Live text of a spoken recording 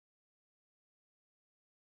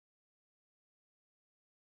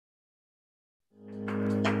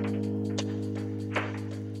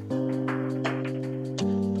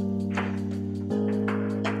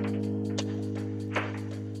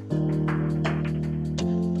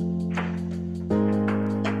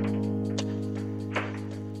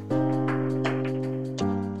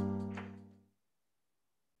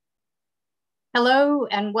Hello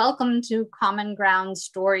and welcome to Common Ground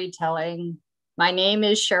Storytelling. My name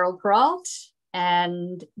is Cheryl Peralt,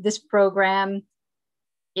 and this program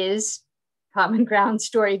is Common Ground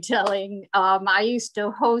Storytelling. I used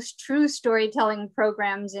to host true storytelling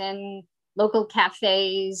programs in local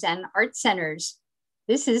cafes and art centers.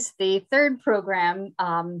 This is the third program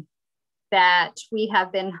that we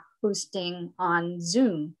have been hosting on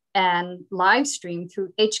Zoom and live stream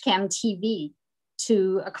through HCAM TV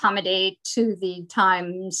to accommodate to the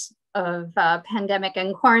times of pandemic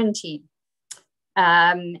and quarantine.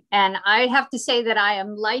 And I have to say that I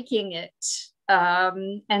am liking it,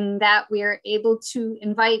 and that we are able to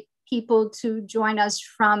invite people to join us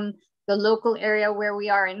from the local area where we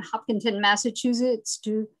are in Hopkinton, Massachusetts,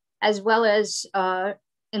 as well as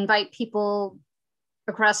invite people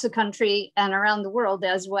across the country and around the world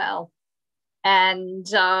as well. And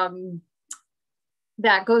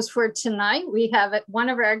that goes for tonight. We have one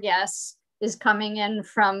of our guests is coming in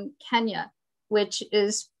from Kenya, which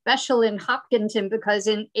is special in Hopkinton because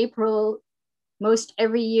in April, most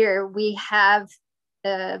every year, we have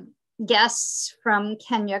guests from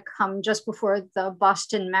Kenya come just before the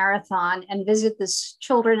Boston Marathon and visit the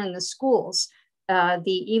children in the schools.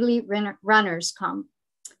 The elite runners come.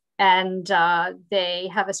 And they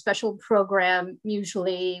have a special program,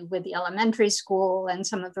 usually with the elementary school, and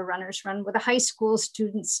some of the runners run with the high school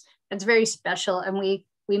students. It's very special. And we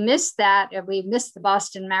missed that, and we missed the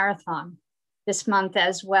Boston Marathon this month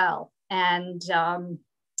as well. And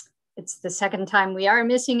it's the second time we are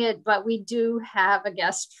missing it, but we do have a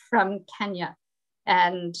guest from Kenya.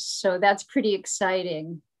 And so that's pretty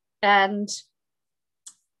exciting. And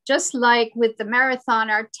just like with the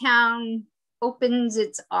marathon, our town opens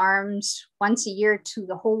its arms once a year to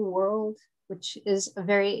the whole world, which is a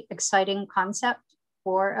very exciting concept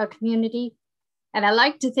for a community. And I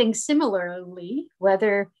like to think similarly,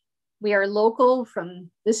 whether we are local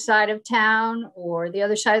from this side of town or the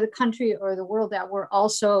other side of the country or the world, that we're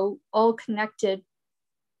also all connected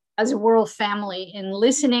as a world family in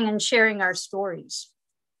listening and sharing our stories,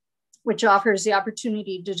 which offers the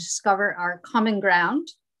opportunity to discover our common ground,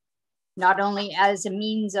 not only as a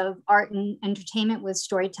means of art and entertainment with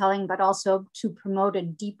storytelling, but also to promote a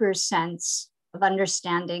deeper sense of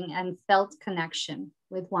understanding and felt connection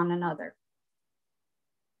with one another.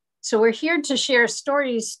 So we're here to share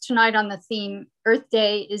stories tonight on the theme, Earth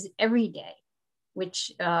Day is Every Day,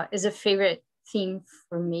 which is a favorite theme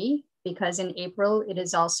for me because in April, it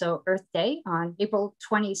is also Earth Day on April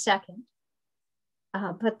 22nd.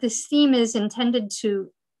 But this theme is intended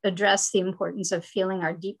to address the importance of feeling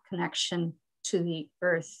our deep connection to the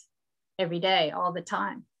earth every day, all the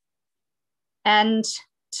time. And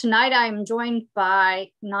tonight I'm joined by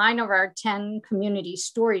 9 of our 10 community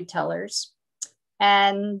storytellers,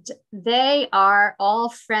 and they are all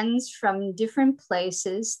friends from different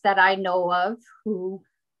places that I know of who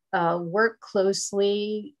work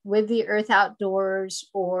closely with the Earth Outdoors,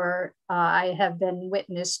 or I have been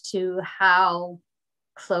witness to how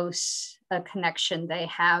close a connection they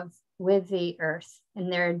have with the earth in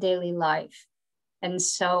their daily life. And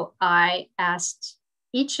so I asked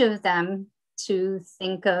each of them to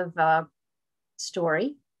think of a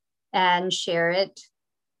story and share it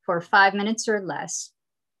for 5 minutes or less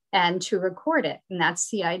and to record it. And that's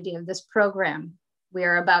the idea of this program. We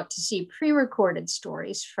are about to see pre-recorded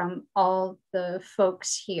stories from all the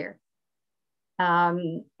folks here.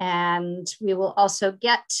 And we will also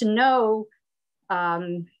get to know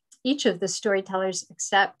each of the storytellers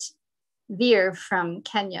except Veer from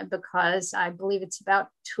Kenya, because I believe it's about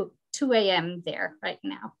 2 a.m. there right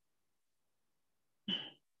now.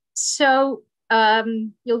 So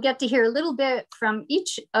you'll get to hear a little bit from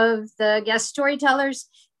each of the guest storytellers.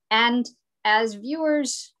 And as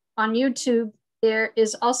viewers on YouTube, there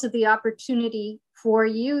is also the opportunity for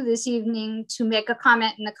you this evening to make a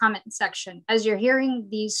comment in the comment section as you're hearing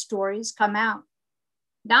these stories come out.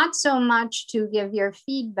 Not so much to give your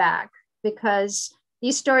feedback, because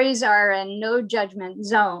these stories are a no judgment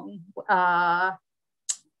zone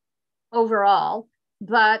overall,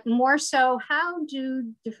 but more so, how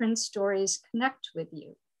do different stories connect with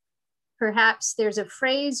you? Perhaps there's a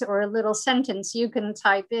phrase or a little sentence you can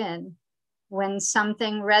type in when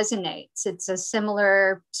something resonates. It's a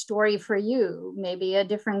similar story for you, maybe a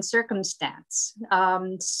different circumstance,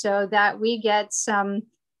 so that we get some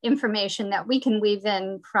information that we can weave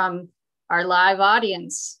in from our live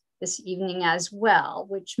audience this evening as well,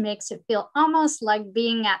 which makes it feel almost like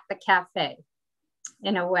being at the cafe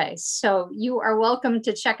in a way. So you are welcome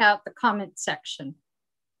to check out the comment section.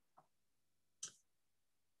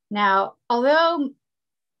 Now, although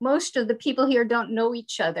most of the people here don't know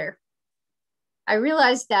each other, I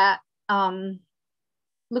realize that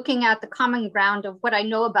looking at the common ground of what I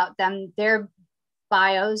know about them, their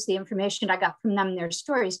bios, the information I got from them, their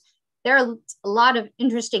stories, there are a lot of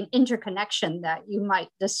interesting interconnection that you might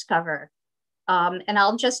discover. And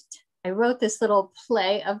I wrote this little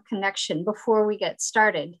play of connection before we get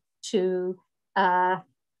started to kind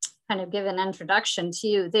of give an introduction to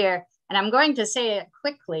you there. And I'm going to say it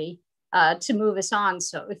quickly to move us on.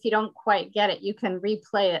 So if you don't quite get it, you can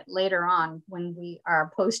replay it later on when we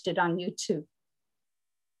are posted on YouTube.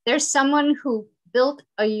 There's someone who built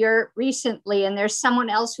a yurt recently, and there's someone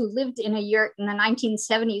else who lived in a yurt in the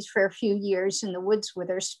 1970s for a few years in the woods with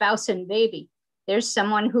her spouse and baby. There's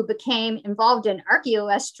someone who became involved in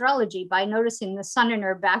archaeoastrology by noticing the sun in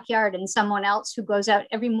her backyard, and someone else who goes out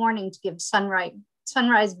every morning to give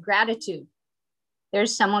sunrise gratitude.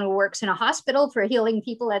 There's someone who works in a hospital for healing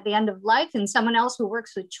people at the end of life, and someone else who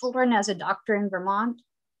works with children as a doctor in Vermont.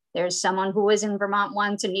 There's someone who was in Vermont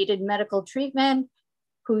once and needed medical treatment,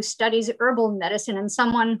 who studies herbal medicine, and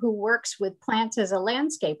someone who works with plants as a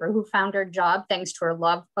landscaper who found her job thanks to her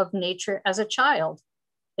love of nature as a child.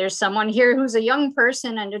 There's someone here who's a young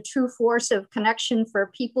person and a true force of connection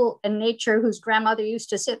for people and nature, whose grandmother used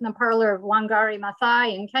to sit in the parlor of Wangari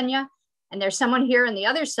Maathai in Kenya. And there's someone here on the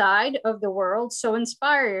other side of the world so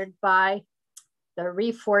inspired by the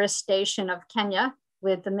reforestation of Kenya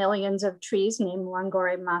with the millions of trees named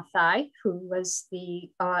Wangari Maathai, who was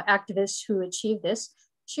the activist who achieved this.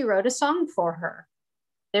 She wrote a song for her.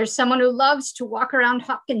 There's someone who loves to walk around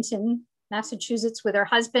Hopkinton, Massachusetts with her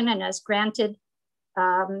husband, and has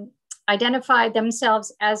identified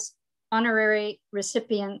themselves as honorary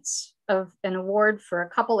recipients of an award for a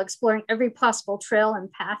couple exploring every possible trail and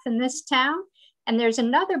path in this town. And there's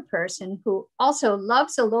another person who also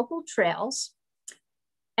loves the local trails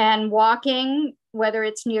and walking, whether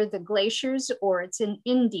it's near the glaciers or it's in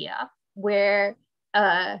India, where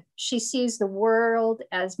she sees the world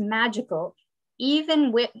as magical,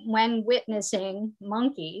 even when witnessing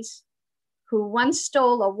monkeys who once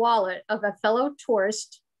stole a wallet of a fellow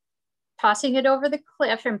tourist, tossing it over the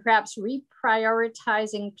cliff and perhaps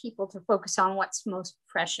reprioritizing people to focus on what's most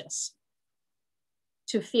precious,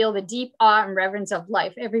 to feel the deep awe and reverence of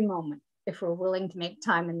life every moment, if we're willing to make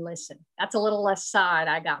time and listen. That's a little aside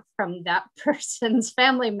I got from that person's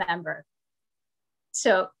family member.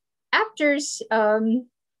 So after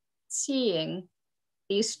seeing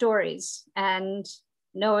these stories and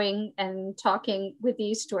knowing and talking with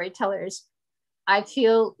these storytellers, I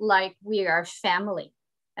feel like we are family.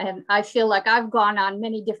 And I feel like I've gone on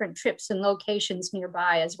many different trips and locations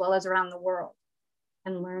nearby, as well as around the world,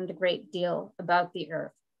 and learned a great deal about the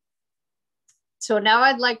earth. So now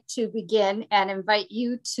I'd like to begin and invite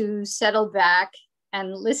you to settle back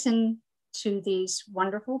and listen to these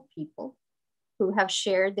wonderful people who have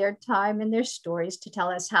shared their time and their stories to tell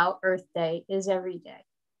us how Earth Day is every day.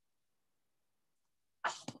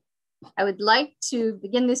 I would like to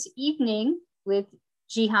begin this evening with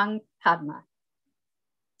Jihang Padma.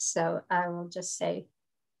 So I will just say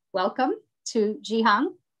welcome to Jihang.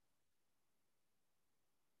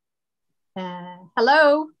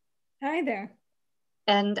 Hello. Hi there.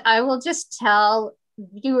 And I will just tell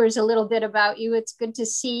viewers a little bit about you. It's good to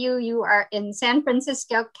see you. You are in San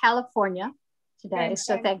Francisco, California today.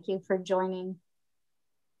 So thank you for joining.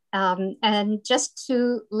 And just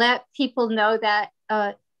to let people know that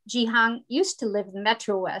Jihang used to live in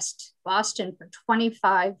Metro West, Boston for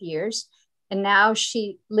 25 years. And now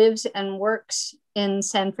she lives and works in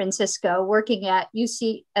San Francisco, working at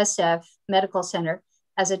UCSF Medical Center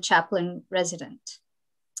as a chaplain resident.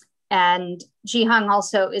 And Jihang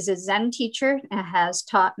also is a Zen teacher and has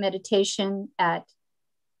taught meditation at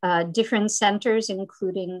different centers,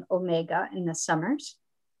 including Omega in the summers,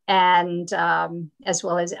 and as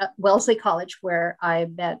well as Wellesley College, where I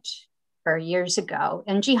met her years ago.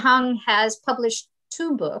 And Jihang has published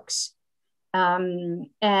 2 books,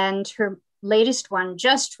 and her latest one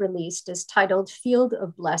just released is titled Field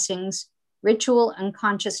of Blessings, Ritual and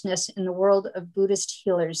Consciousness in the World of Buddhist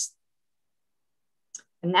Healers.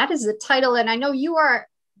 And that is the title. And I know you are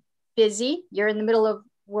busy. You're in the middle of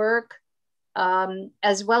work,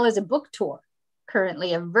 as well as a book tour,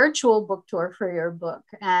 currently a virtual book tour for your book.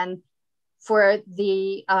 And for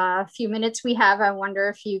the few minutes we have, I wonder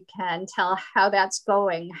if you can tell how that's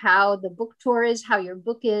going, how the book tour is, how your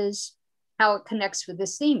book is, how it connects with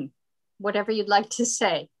this theme, whatever you'd like to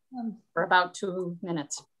say for about 2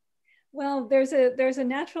 minutes. Well, there's a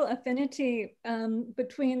natural affinity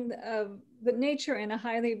between the nature and a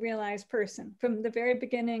highly realized person. From the very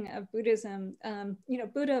beginning of Buddhism,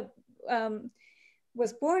 Buddha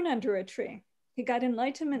was born under a tree. He got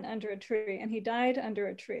enlightenment under a tree, and he died under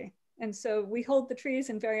a tree. And so we hold the trees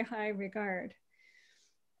in very high regard.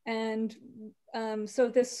 And so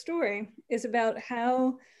this story is about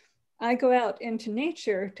how I go out into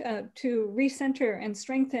nature to recenter and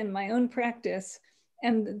strengthen my own practice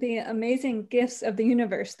and the amazing gifts of the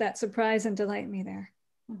universe that surprise and delight me there.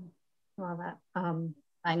 Well, that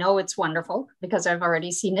I know it's wonderful because I've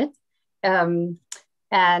already seen it. And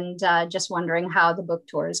just wondering how the book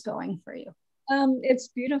tour is going for you. It's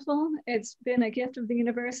beautiful. It's been a gift of the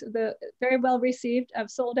universe. Very well received. I've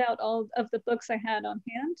sold out all of the books I had on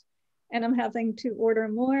hand, and I'm having to order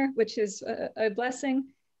more, which is a blessing.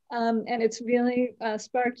 And it's really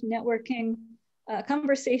sparked networking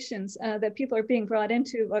conversations that people are being brought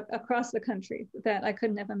into across the country that I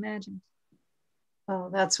couldn't have imagined.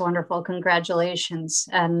 Oh, that's wonderful. Congratulations.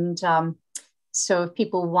 And so if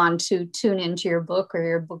people want to tune into your book or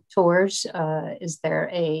your book tours, is there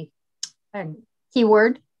a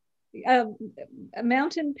keyword?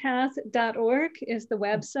 Mountainpath.org is the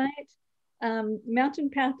website.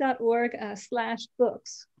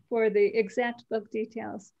 Mountainpath.org/books for the exact book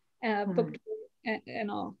details, book and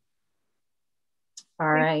all. All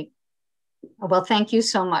right. Well, thank you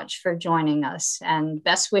so much for joining us, and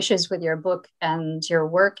best wishes with your book and your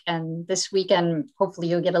work. And this weekend, hopefully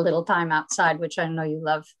you'll get a little time outside, which I know you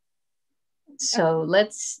love. So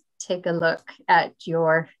let's take a look at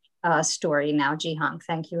your story now, Jihang.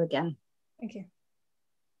 Thank you again. Thank you.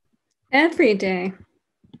 Every day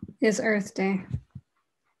is Earth Day.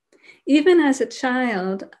 Even as a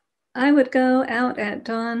child, I would go out at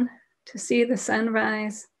dawn to see the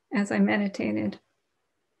sunrise as I meditated.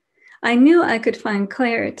 I knew I could find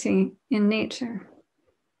clarity in nature.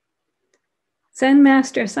 Zen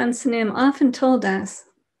Master Sun Sunim often told us,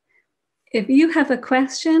 if you have a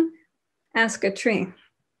question, ask a tree.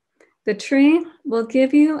 The tree will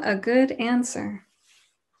give you a good answer.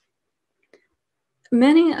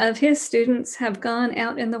 Many of his students have gone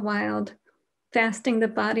out in the wild, fasting the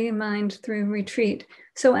body and mind through retreat,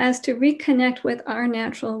 so as to reconnect with our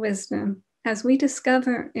natural wisdom as we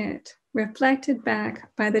discover it, reflected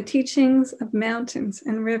back by the teachings of mountains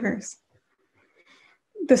and rivers.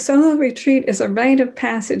 The solo retreat is a rite of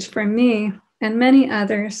passage for me and many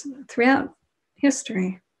others throughout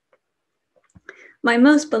history. My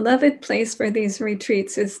most beloved place for these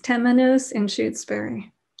retreats is Temenos in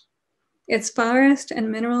Shutesbury. Its forest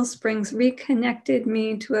and mineral springs reconnected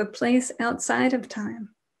me to a place outside of time,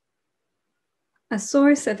 a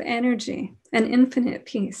source of energy and infinite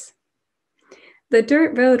peace. The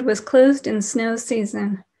dirt road was closed in snow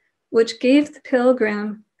season, which gave the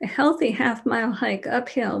pilgrim a healthy half-mile hike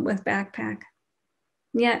uphill with backpack,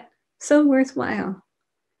 yet so worthwhile.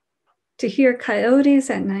 To hear coyotes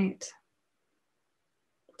at night,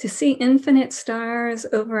 to see infinite stars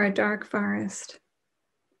over a dark forest,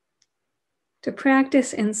 to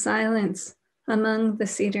practice in silence among the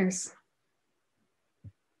cedars,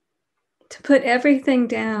 to put everything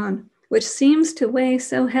down which seems to weigh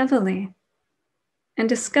so heavily, and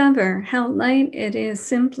discover how light it is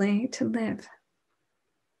simply to live.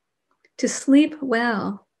 To sleep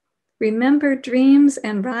well, remember dreams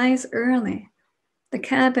and rise early, the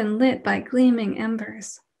cabin lit by gleaming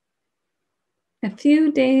embers. A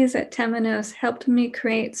few days at Temenos helped me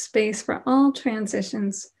create space for all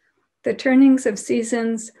transitions, the turnings of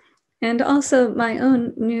seasons, and also my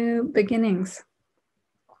own new beginnings.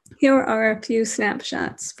 Here are a few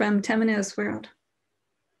snapshots from Temenos World.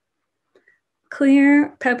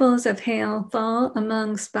 Clear pebbles of hail fall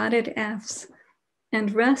among spotted Fs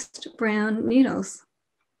and rust-brown needles.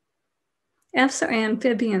 Fs are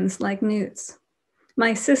amphibians like newts.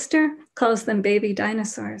 My sister calls them baby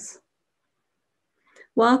dinosaurs.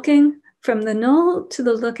 Walking from the knoll to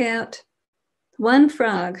the lookout, one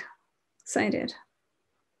frog sighted,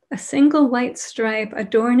 a single white stripe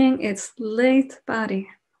adorning its lithe body.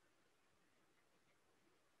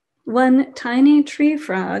 One tiny tree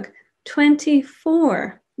frog,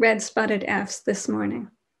 24 red-spotted Fs this morning,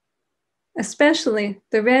 especially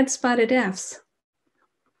the red-spotted Fs.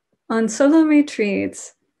 On solo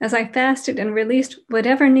retreats, as I fasted and released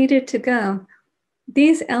whatever needed to go,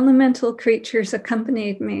 these elemental creatures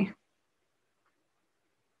accompanied me.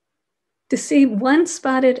 To see one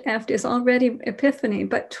spotted F is already epiphany,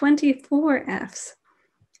 but 24 Fs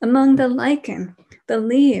among the lichen, the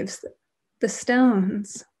leaves, the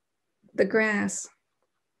stones, the grass.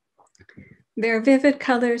 Their vivid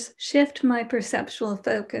colors shift my perceptual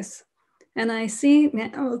focus, and I see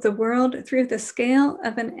now the world through the scale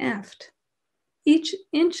of an eft, each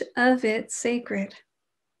inch of it sacred.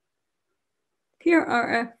 Here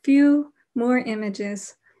are a few more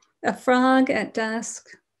images: a frog at dusk,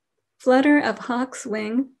 flutter of hawk's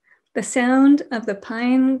wing, the sound of the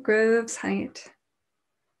pine grove's height,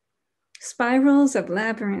 spirals of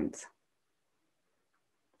labyrinth,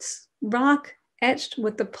 rock etched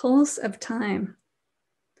with the pulse of time,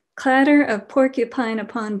 clatter of porcupine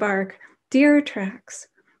upon bark, deer tracks,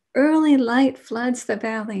 early light floods the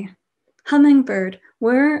valley, hummingbird,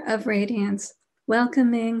 whir of radiance,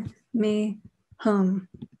 welcoming me home.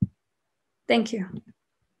 Thank you.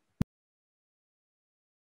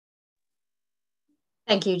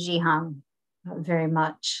 Thank you, Ji-hong, very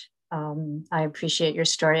much. I appreciate your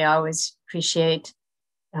story. I always appreciate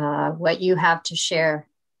what you have to share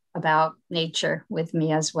about nature with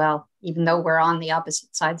me as well, even though we're on the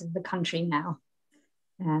opposite sides of the country now.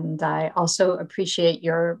 And I also appreciate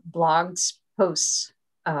your blogs posts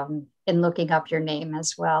in looking up your name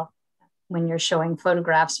as well when you're showing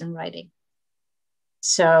photographs and writing.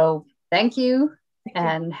 So thank you,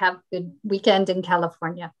 and have a good weekend in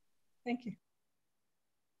California. Thank you.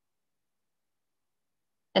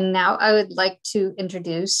 And now I would like to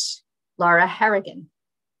introduce Laura Harrigan.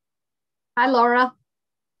 Hi, Laura.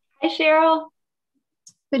 Hi, Cheryl.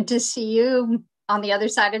 Good to see you on the other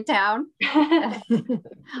side of town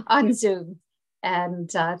on Zoom. And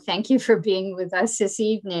thank you for being with us this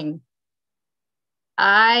evening.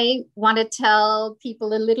 I want to tell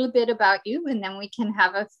people a little bit about you, and then we can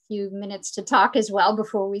have a few minutes to talk as well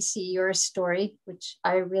before we see your story, which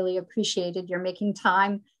I really appreciated your making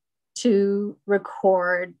time to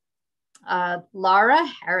record. Laura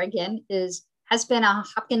Harrigan has been a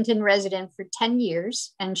Hopkinton resident for 10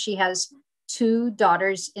 years, and she has 2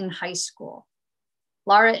 daughters in high school.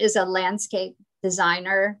 Laura is a landscape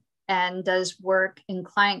designer and does work in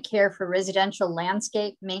client care for residential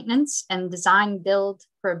landscape maintenance and design build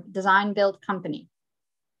company.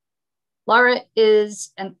 Laura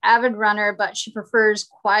is an avid runner, but she prefers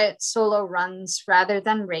quiet solo runs rather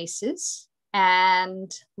than races.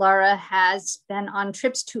 And Laura has been on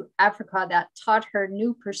trips to Africa that taught her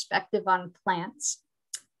new perspective on plants.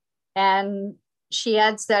 And she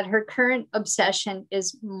adds that her current obsession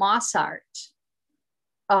is moss art.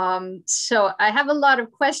 So I have a lot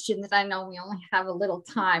of questions that I know we only have a little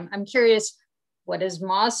time. I'm curious, what is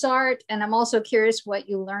moss art? And I'm also curious what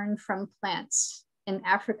you learned from plants in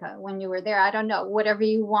Africa when you were there. I don't know, whatever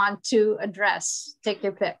you want to address, take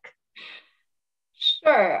your pick.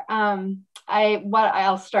 Sure.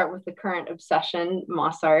 I'll start with the current obsession,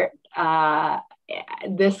 moss art.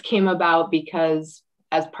 This came about because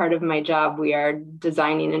as part of my job, we are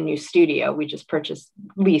designing a new studio. We just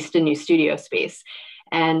leased a new studio space,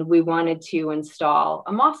 and we wanted to install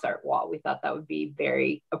a moss art wall. We thought that would be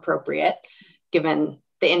very appropriate given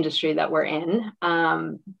the industry that we're in.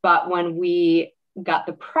 But when we got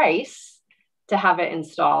the price to have it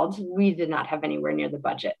installed, we did not have anywhere near the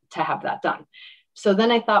budget to have that done. So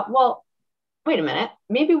then I thought, well, wait a minute,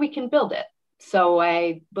 maybe we can build it. So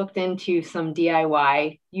I looked into some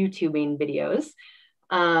DIY YouTubing videos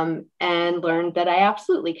and learned that I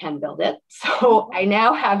absolutely can build it. So I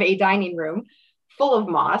now have a dining room full of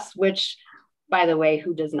moss, which, by the way,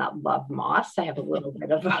 who does not love moss? I have a little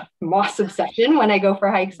bit of a moss obsession when I go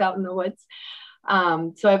for hikes out in the woods.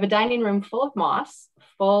 So I have a dining room full of moss,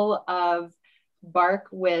 full of bark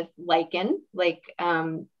with lichen, like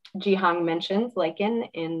Ji-hong mentions lichen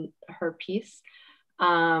in her piece.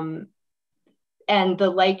 And the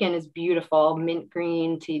lichen is beautiful, mint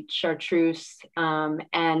green to chartreuse.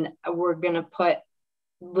 And we're going to put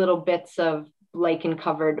little bits of lichen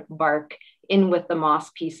covered bark in with the moss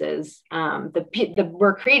pieces.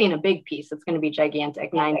 We're creating a big piece. It's going to be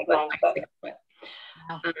gigantic, 9 foot by 6 foot.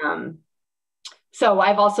 Wow. So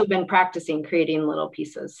I've also been practicing creating little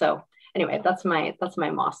pieces. So anyway, that's my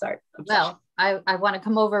moss art obsession. Well, I want to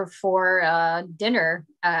come over for dinner,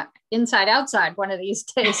 inside, outside, one of these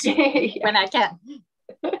days yeah. When I can.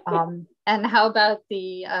 And how about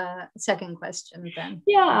the second question then?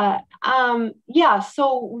 Yeah.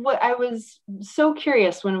 So what I was so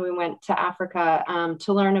curious when we went to Africa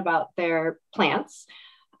to learn about their plants.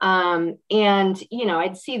 And,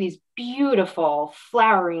 I'd see these beautiful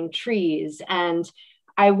flowering trees, and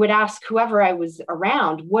I would ask whoever I was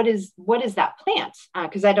around, what is that plant?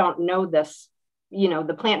 Because I don't know this,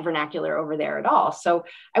 the plant vernacular over there at all. So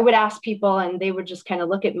I would ask people, and they would just kind of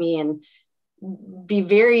look at me and be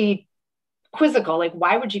very quizzical, like,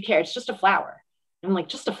 why would you care? It's just a flower. I'm like,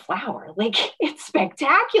 just a flower? Like, it's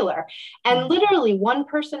spectacular. And literally one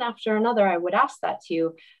person after another, I would ask that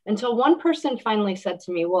to, until one person finally said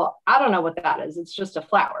to me, well, I don't know what that is. It's just a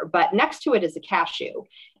flower, but next to it is a cashew.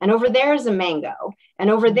 And over there is a mango.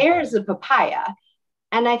 And over there is a papaya.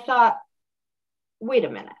 And I thought, wait a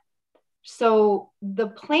minute. So the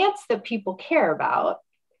plants that people care about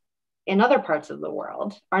in other parts of the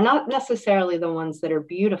world are not necessarily the ones that are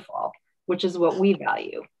beautiful, which is what we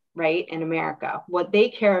value, right? In America, what they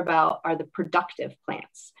care about are the productive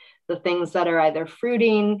plants, the things that are either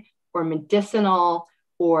fruiting or medicinal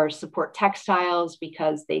or support textiles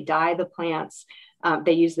because they dye the plants.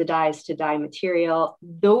 They use the dyes to dye material.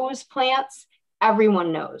 Those plants,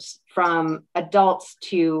 everyone knows, from adults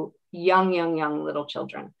to young little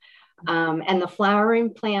children. And the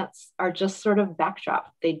flowering plants are just sort of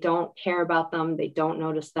backdrop. They don't care about them. They don't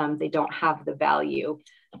notice them. They don't have the value,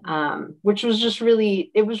 which was just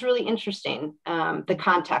really, it was really interesting. The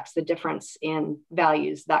context, the difference in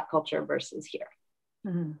values, that culture versus here.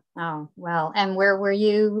 Mm-hmm. Oh, well, and where were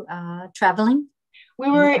you traveling? We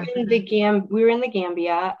were in the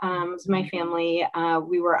Gambia. It was my family.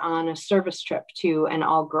 We were on a service trip to an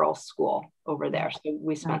all-girls school over there. So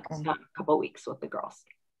we spent a couple of weeks with the girls.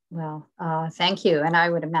 Well, thank you. And I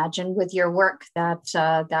would imagine with your work that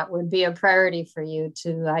that would be a priority for you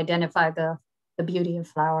to identify the beauty of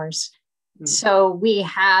flowers. Mm-hmm. So we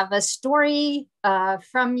have a story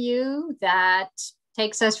from you that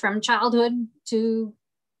takes us from childhood to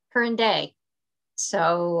current day.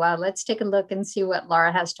 So let's take a look and see what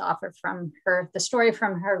Laura has to offer from the story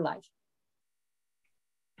from her life.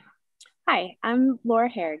 Hi, I'm Laura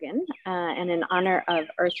Harrigan, and in honor of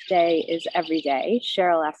Earth Day is Every Day,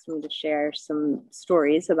 Cheryl asked me to share some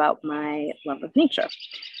stories about my love of nature.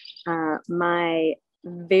 My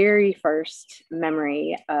very first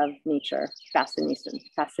memory of nature,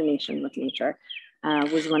 fascination with nature,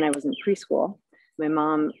 was when I was in preschool. My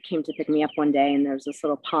mom came to pick me up one day, and there was this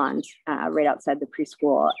little pond right outside the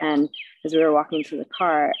preschool. And as we were walking to the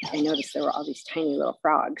car, I noticed there were all these tiny little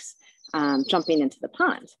frogs jumping into the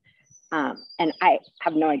pond. And I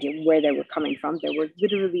have no idea where they were coming from. There were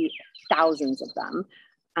literally thousands of them.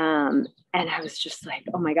 And I was just like,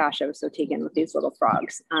 oh my gosh, I was so taken with these little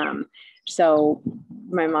frogs. So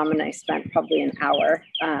my mom and I spent probably an hour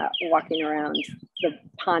walking around the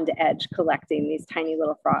pond edge, collecting these tiny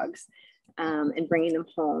little frogs and bringing them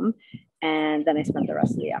home. And then I spent the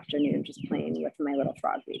rest of the afternoon just playing with my little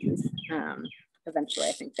frog babies. Eventually,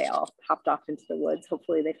 I think they all hopped off into the woods.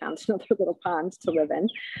 Hopefully they found another little pond to live in.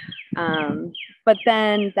 But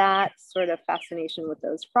then that sort of fascination with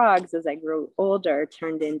those frogs as I grew older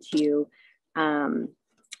turned into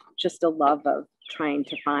just a love of trying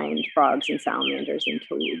to find frogs and salamanders and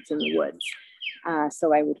toads in the woods.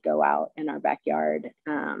 So I would go out in our backyard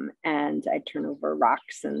and I'd turn over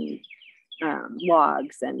rocks and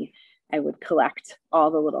logs, and I would collect all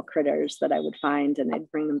the little critters that I would find, and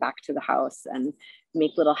I'd bring them back to the house and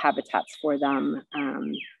make little habitats for them,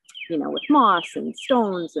 with moss and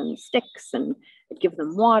stones and sticks, and I'd give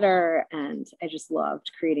them water. And I just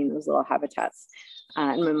loved creating those little habitats.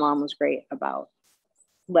 And my mom was great about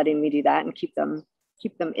letting me do that and keep them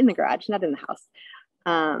in the garage, not in the house.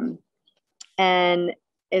 And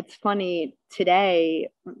it's funny, today,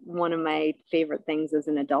 one of my favorite things as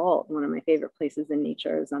an adult, one of my favorite places in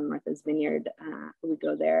nature is on Martha's Vineyard. We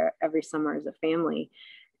go there every summer as a family.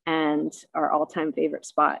 And our all-time favorite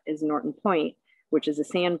spot is Norton Point, which is a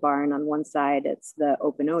sandbar. And on one side, it's the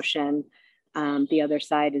open ocean. The other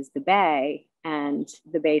side is the bay. And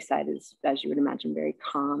the bay side is, as you would imagine, very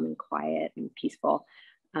calm and quiet and peaceful.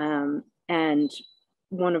 And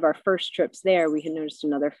one of our first trips there, we had noticed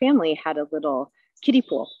another family had a little kiddie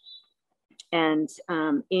pool. And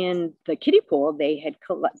in the kiddie pool, they had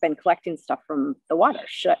been collecting stuff from the water,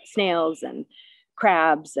 snails and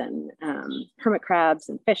crabs and hermit crabs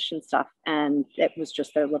and fish and stuff. And it was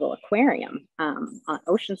just their little aquarium on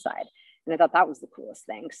Oceanside. And I thought that was the coolest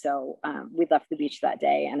thing. So we left the beach that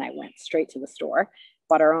day and I went straight to the store,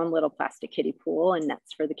 bought our own little plastic kiddie pool and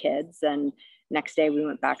nets for the kids. And next day we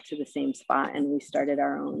went back to the same spot and we started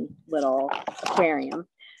our own little aquarium.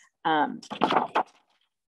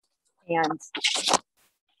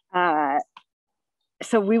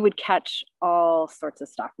 So we would catch all sorts of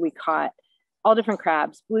stuff. We caught all different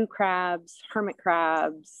crabs, blue crabs, hermit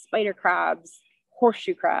crabs, spider crabs,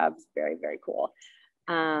 horseshoe crabs, very, very cool.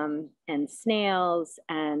 And snails.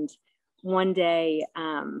 And one day,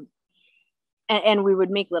 and we would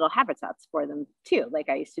make little habitats for them too, like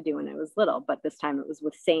I used to do when I was little, but this time it was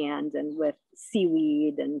with sand and with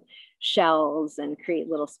seaweed and shells, and create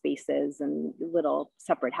little spaces and little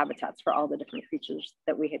separate habitats for all the different creatures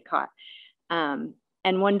that we had caught. And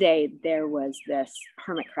one day there was this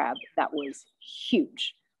hermit crab that was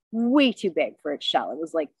huge, way too big for its shell. It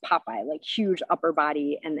was like Popeye, like huge upper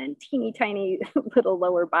body and then teeny tiny little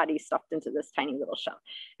lower body stuffed into this tiny little shell.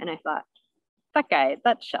 And I thought,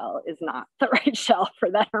 that shell is not the right shell for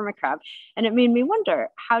that hermit crab. And it made me wonder,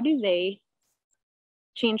 how do they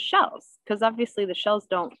change shells, because obviously the shells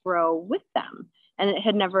don't grow with them. And it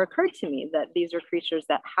had never occurred to me that these are creatures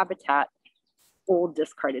that habitat old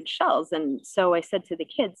discarded shells. And so I said to the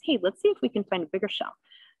kids, hey, let's see if we can find a bigger shell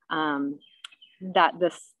that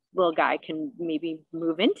this little guy can maybe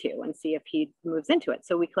move into, and see if he moves into it.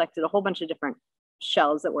 So we collected a whole bunch of different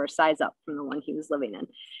shells that were a size up from the one he was living in.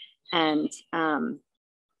 And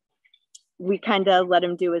we kind of let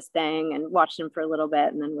him do his thing and watched him for a little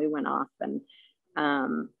bit. And then we went off and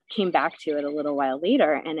came back to it a little while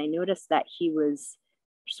later. And I noticed that he was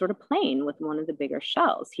sort of playing with one of the bigger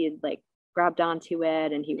shells. He had like grabbed onto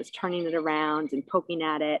it and he was turning it around and poking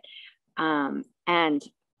at it. And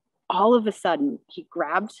all of a sudden he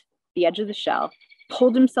grabbed the edge of the shell,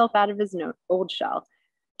 pulled himself out of his old shell,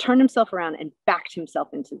 turned himself around and backed himself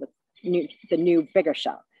into the new bigger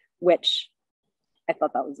shell, which I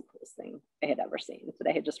thought that was the coolest thing I had ever seen, that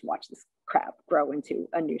I had just watched this crab grow into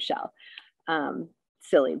a new shell.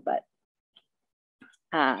 Silly, but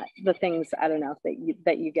the things, I don't know,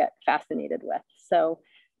 that you get fascinated with. So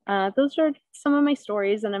those are some of my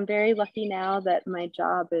stories, and I'm very lucky now that my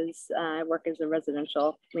job is, I work as a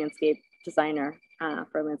residential landscape designer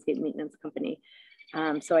for a landscape maintenance company.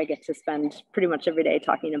 So I get to spend pretty much every day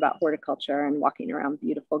talking about horticulture and walking around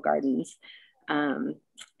beautiful gardens. And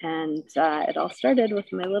it all started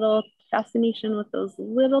with my little fascination with those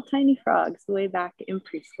little tiny frogs way back in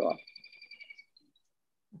preschool.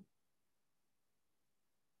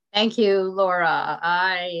 Thank you, Laura.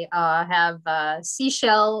 I have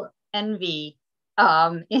seashell envy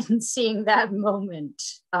in seeing that moment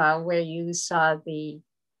where you saw the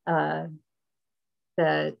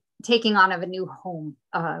taking on of a new home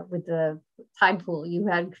with the tide pool you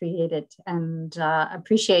had created, and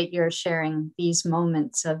appreciate your sharing these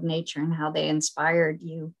moments of nature and how they inspired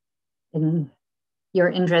you in your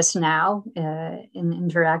interest now in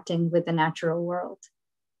interacting with the natural world.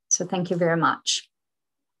 So thank you very much.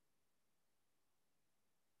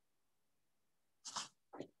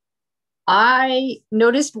 I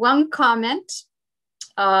noticed one comment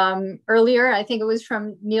earlier. I think it was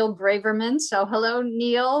from Neil Braverman. So hello,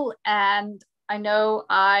 Neil. And I know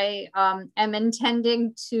I am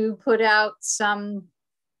intending to put out some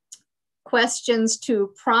questions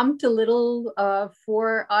to prompt a little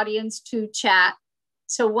for audience to chat.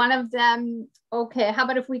 So one of them, okay, how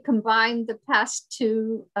about if we combine the past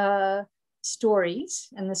two stories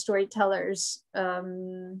and the storytellers?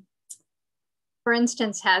 For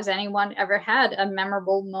instance, has anyone ever had a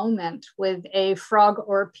memorable moment with a frog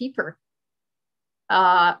or peeper?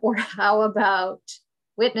 Or how about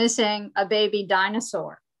witnessing a baby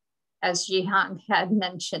dinosaur, as Jihan had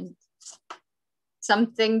mentioned?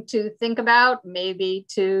 Something to think about, maybe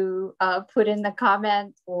to put in the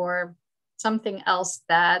comment, or something else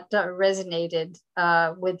that resonated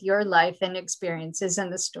with your life and experiences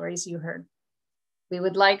and the stories you heard. We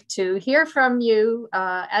would like to hear from you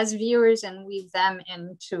as viewers and weave them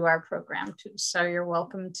into our program too. So you're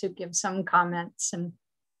welcome to give some comments and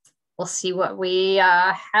we'll see what we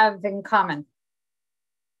have in common.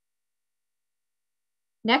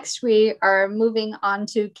 Next, we are moving on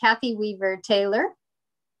to Kathy Weaver Taylor.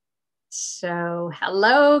 So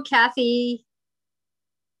hello, Kathy.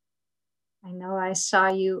 I know I saw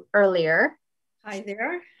you earlier. Hi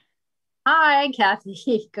there. Hi,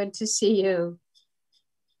 Kathy. Good to see you.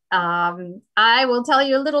 I will tell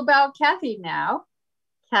you a little about Kathy now.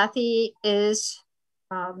 Kathy is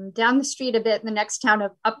down the street a bit in the next town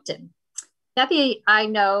of Upton. Kathy, I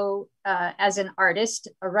know as an artist,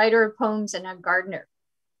 a writer of poems, and a gardener.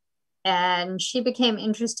 And she became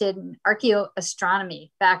interested in archaeoastronomy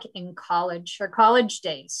back in college, her college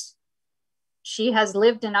days. She has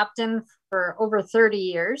lived in Upton for over 30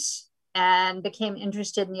 years and became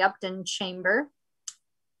interested in the Upton Chamber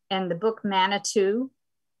and the book Manitou,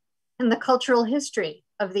 and the cultural history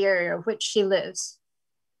of the area of which she lives.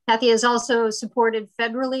 Kathy has also supported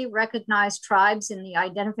federally recognized tribes in the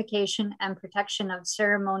identification and protection of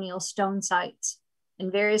ceremonial stone sites in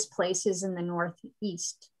various places in the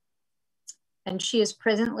Northeast. And she is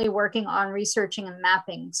presently working on researching and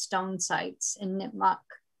mapping stone sites in Nipmuc,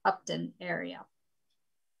 Upton area.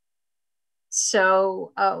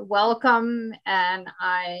 So welcome, and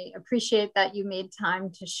I appreciate that you made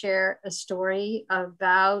time to share a story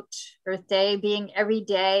about Earth Day being every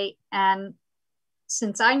day. And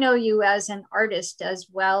since I know you as an artist, as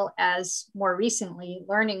well as more recently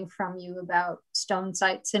learning from you about stone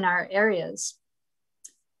sites in our areas,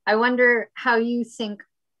 I wonder how you think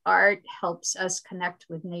art helps us connect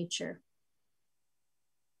with nature.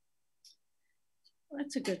 Well,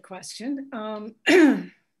 that's a good question.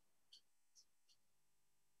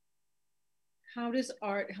 how does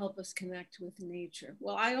art help us connect with nature?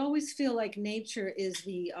 Well, I always feel like nature is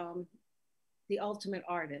the ultimate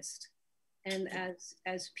artist. And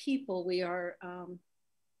as people, we are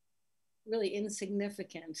really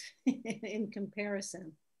insignificant in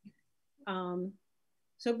comparison.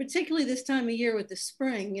 So particularly this time of year with the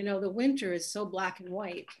spring, you know, the winter is so black and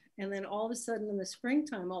white. And then all of a sudden in the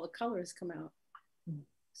springtime, all the colors come out.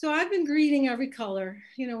 So I've been greeting every color.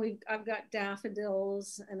 You know, I've got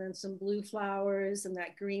daffodils and then some blue flowers, and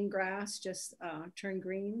that green grass just turned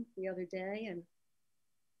green the other day.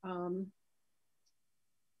 And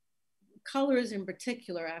colors in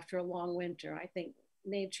particular, after a long winter, I think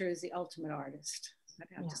nature is the ultimate artist,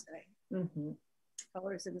 I'd have to say. Mm-hmm.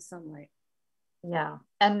 Colors in the sunlight. Yeah.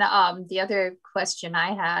 And the other question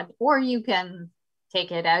I had, or you can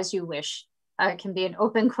take it as you wish. It can be an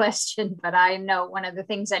open question, but I know one of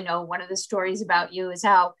the stories about you is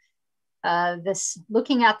how this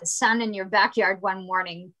looking at the sun in your backyard one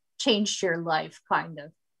morning changed your life, kind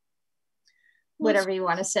of. Well, whatever you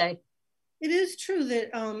want to say. It is true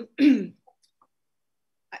that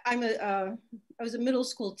I was a middle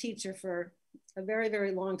school teacher for a very,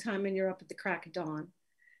 very long time, and you're up at the crack of dawn.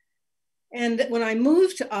 And when I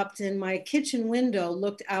moved to Upton, my kitchen window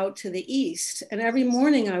looked out to the east, and every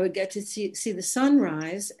morning I would get to see the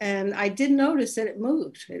sunrise. And I did notice that it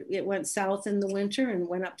moved. It went south in the winter and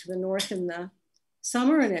went up to the north in the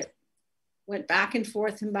summer, and it went back and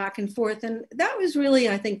forth and back and forth. And that was really,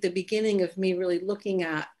 I think, the beginning of me really looking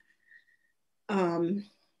at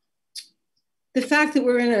the fact that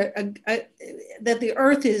we're in that the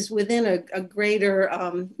earth is within a greater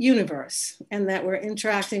universe, and that we're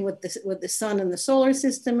interacting with the sun and the solar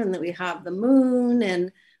system, and that we have the moon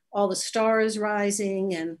and all the stars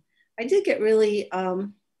rising. And I did get really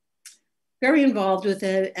very involved with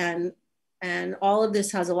it. And all of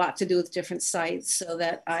this has a lot to do with different sites, so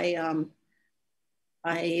that I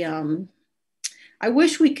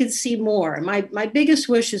wish we could see more. My biggest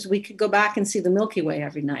wish is we could go back and see the Milky Way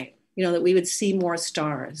every night. You know, that we would see more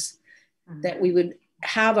stars, that we would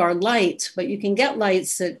have our lights, but you can get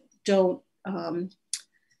lights that don't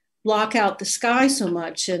block out the sky so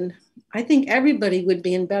much. And I think everybody would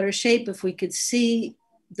be in better shape if we could see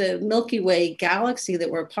the Milky Way galaxy that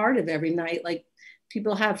we're a part of every night, like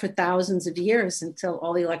people have for thousands of years until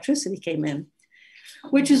all the electricity came in,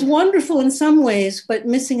 which is wonderful in some ways, but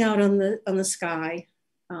missing out on the sky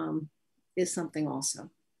is something also.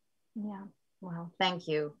 Yeah, well, thank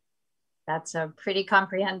you. That's a pretty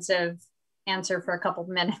comprehensive answer for a couple of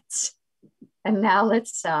minutes. And now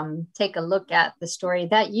let's take a look at the story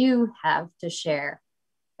that you have to share.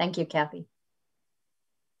 Thank you, Kathy.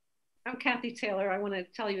 I'm Kathy Taylor. I want to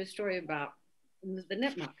tell you a story about the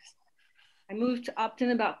Nipmucs. I moved to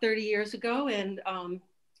Upton about 30 years ago, and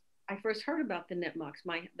I first heard about the Nipmucs.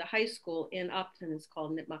 The high school in Upton is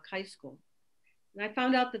called Nipmuc High School. And I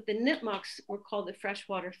found out that the Nipmucs were called the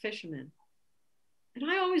freshwater fishermen. And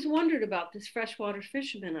I always wondered about this freshwater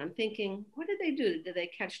fishermen. I'm thinking, what did they do? Did they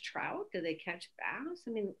catch trout? Did they catch bass?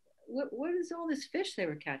 I mean, what is all this fish they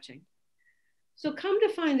were catching? So come to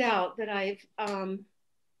find out that I've,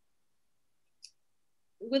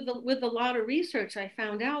 with a lot of research, I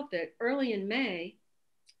found out that early in May,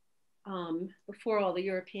 before all the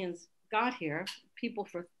Europeans got here, people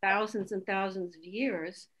for thousands and thousands of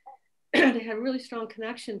years, they had a really strong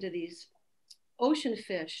connection to these ocean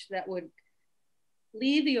fish that would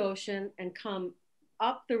leave the ocean and come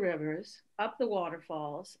up the rivers, up the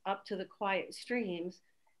waterfalls, up to the quiet streams.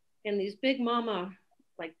 And these big mama,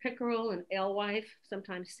 like pickerel and alewife,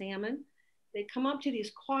 sometimes salmon, they come up to these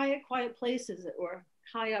quiet places that were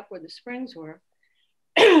high up where the springs were.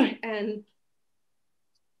 And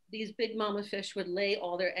these big mama fish would lay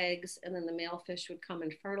all their eggs, and then the male fish would come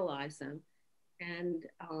and fertilize them. And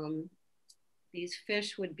these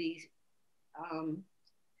fish would be,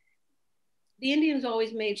 the Indians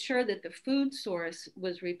always made sure that the food source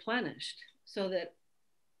was replenished, so that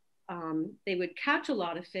they would catch a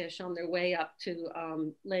lot of fish on their way up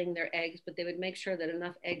to laying their eggs, but they would make sure that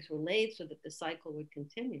enough eggs were laid so that the cycle would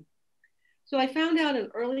continue. So I found out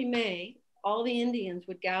in early May, all the Indians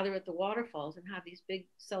would gather at the waterfalls and have these big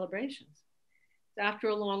celebrations. After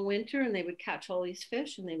a long winter, and they would catch all these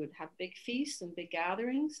fish, and they would have big feasts and big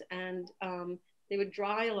gatherings, and they would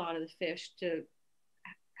dry a lot of the fish to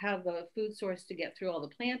have a food source to get through all the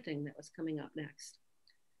planting that was coming up next.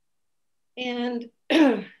 And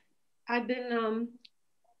I've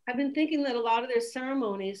been thinking that a lot of their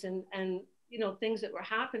ceremonies and you know, things that were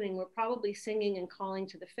happening were probably singing and calling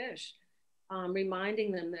to the fish,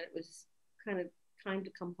 reminding them that it was kind of time to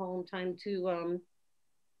come home, time to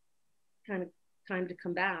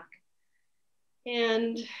come back.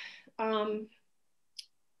 And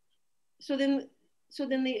so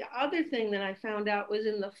then the other thing that I found out was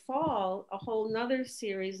in the fall, a whole nother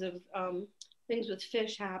series of things with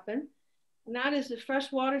fish happen. And that is the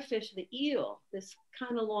freshwater fish, the eel, this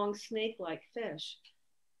kind of long snake-like fish,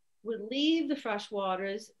 would leave the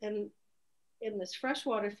freshwaters, and in this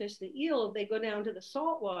freshwater fish, the eel, they go down to the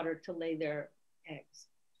salt water to lay their eggs.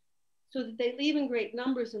 So that they leave in great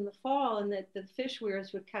numbers in the fall, and that the fish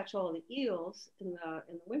weirs would catch all the eels in the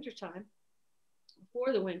wintertime,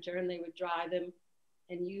 before the winter, and they would dry them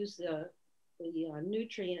and use the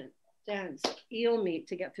nutrient-dense eel meat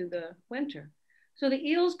to get through the winter. So the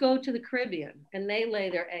eels go to the Caribbean, and they lay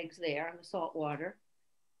their eggs there in the salt water.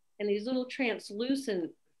 And these little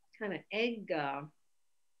translucent kind of egg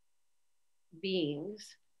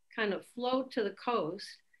beings kind of float to the coast.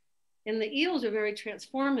 And the eels are very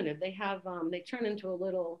transformative. They have, they turn into a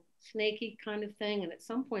little snaky kind of thing. And at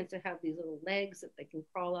some points they have these little legs that they can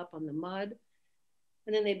crawl up on the mud.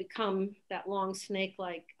 And then they become that long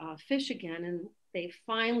snake-like fish again. And they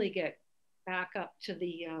finally get back up to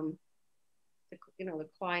the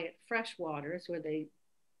quiet fresh waters where they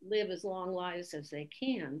live as long lives as they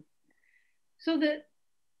can. So that,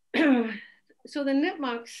 so the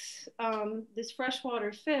nipmucks, this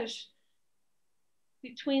freshwater fish,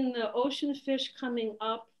 between the ocean fish coming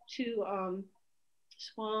up to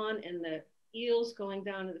spawn and the eels going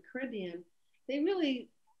down to the Caribbean, they really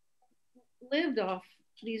lived off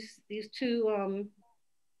these two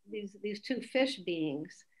fish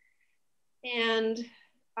beings. And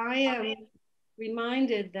I am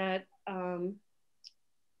reminded that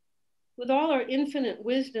with all our infinite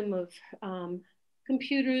wisdom of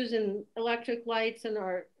computers and electric lights and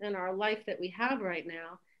our life that we have right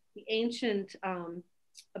now, the ancient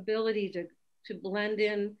ability to blend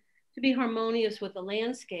in, to be harmonious with the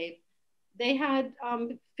landscape, they had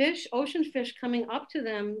ocean fish coming up to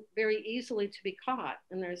them very easily to be caught.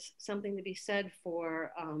 And there's something to be said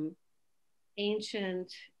for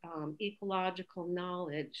ancient ecological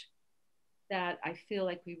knowledge that I feel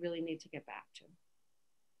like we really need to get back to.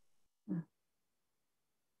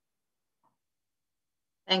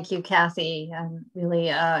 Thank you, Kathy. Really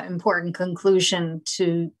important conclusion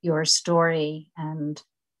to your story. And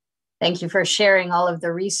thank you for sharing all of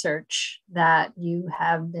the research that you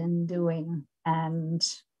have been doing and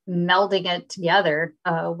melding it together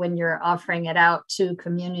when you're offering it out to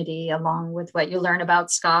community, along with what you learn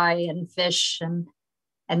about sky and fish and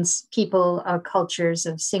people, cultures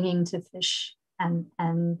of singing to fish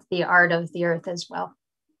and the art of the earth as well.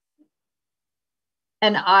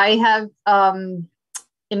 And I have,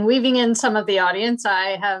 in weaving in some of the audience,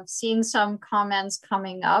 I have seen some comments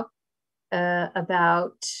coming up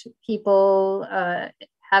about people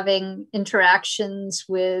having interactions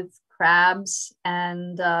with crabs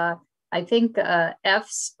and I think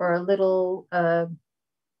F's or little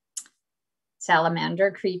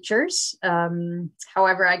salamander creatures.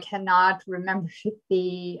 However, I cannot remember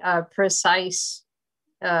the precise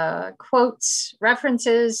quotes,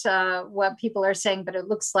 references, what people are saying, but it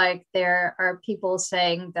looks like there are people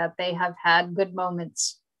saying that they have had good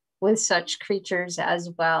moments with such creatures as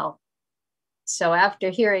well. So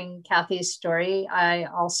after hearing Kathy's story, I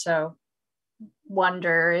also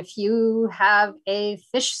wonder if you have a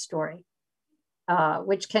fish story,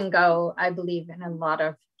 which can go, I believe, in a lot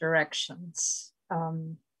of directions.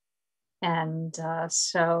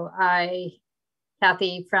 So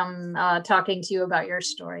Kathy, from talking to you about your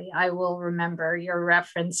story, I will remember your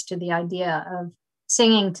reference to the idea of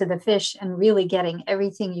singing to the fish and really getting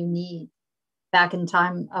everything you need back in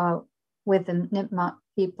time with the Nipmuc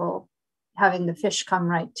people. Having the fish come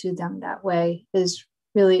right to them that way is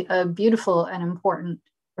really a beautiful and important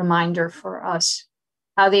reminder for us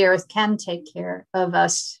how the earth can take care of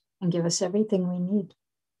us and give us everything we need.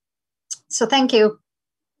 So thank you.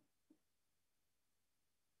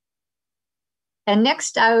 And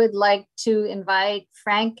next, I would like to invite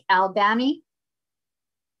Frank Albani.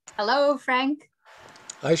 Hello, Frank.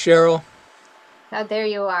 Hi, Cheryl. Oh, there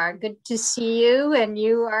you are. Good to see you. And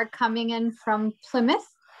you are coming in from Plymouth?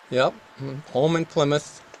 Yep, home in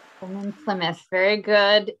Plymouth. Home in Plymouth. Very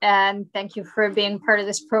good. And thank you for being part of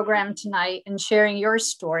this program tonight and sharing your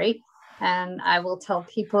story. And I will tell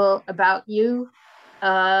people about you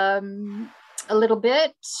a little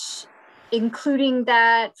bit, including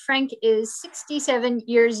that Frank is 67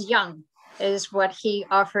 years young, is what he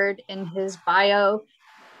offered in his bio.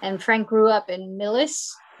 And Frank grew up in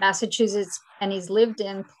Millis, Massachusetts, and he's lived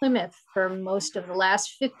in Plymouth for most of the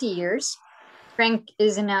last 50 years. Frank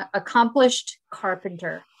is an accomplished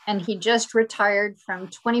carpenter, and he just retired from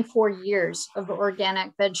 24 years of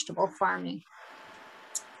organic vegetable farming.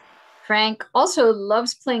 Frank also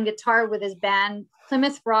loves playing guitar with his band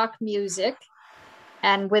Plymouth Rock Music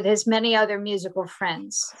and with his many other musical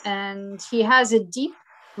friends. And he has a deep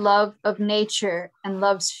love of nature and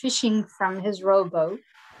loves fishing from his rowboat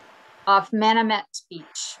off Manomet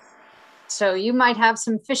Beach. So you might have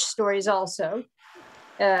some fish stories also.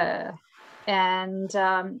 You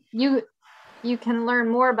can learn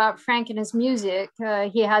more about Frank and his music.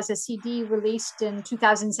 He has a CD released in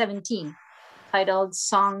 2017 titled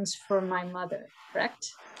Songs for My Mother,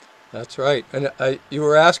 correct? That's right. And you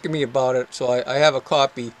were asking me about it, so I have a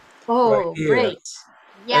copy right Oh, here. great.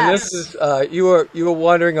 And this Yes. is you were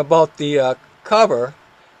wondering about the cover.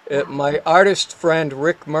 My artist friend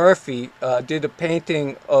Rick Murphy did a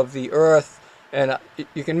painting of the Earth, and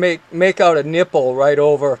you can make out a nipple right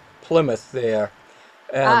over Plymouth there,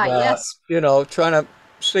 and Yes. trying to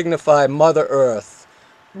signify Mother Earth.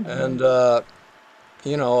 Mhm. And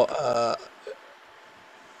you know,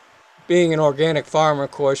 being an organic farmer,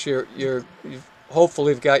 of course, you've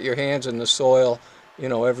hopefully got your hands in the soil,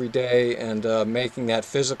 every day, and making that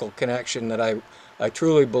physical connection that I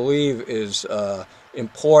truly believe is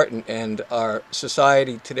important. And our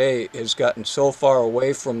society today has gotten so far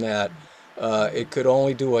away from that. It could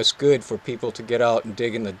only do us good for people to get out and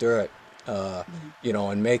dig in the dirt,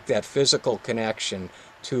 and make that physical connection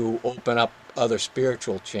to open up other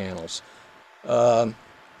spiritual channels.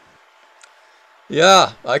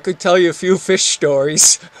 Yeah, I could tell you a few fish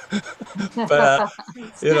stories, but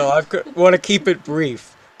I want to keep it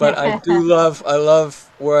brief. But I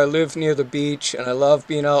love where I live near the beach, and I love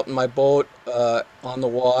being out in my boat on the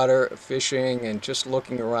water, fishing, and just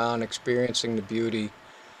looking around, experiencing the beauty.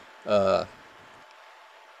 Uh,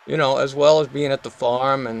 as well as being at the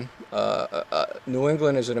farm. And New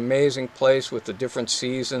England is an amazing place with the different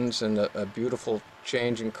seasons and the beautiful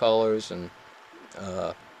changing colors. And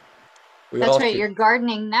uh, we That's also, right. You're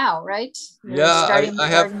gardening now, right? You're yeah, starting the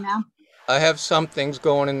garden now. I have some things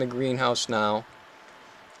going in the greenhouse now.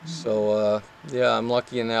 So yeah, I'm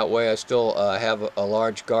lucky in that way. I still have a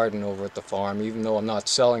large garden over at the farm, even though I'm not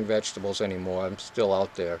selling vegetables anymore. I'm still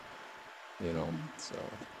out there, So.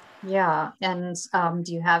 Yeah. And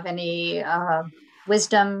do you have any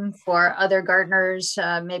wisdom for other gardeners,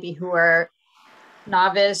 maybe who are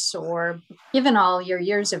novice or given all your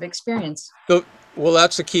years of experience? Well,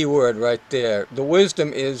 that's the key word right there. The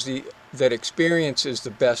wisdom is that experience is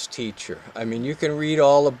the best teacher. I mean, you can read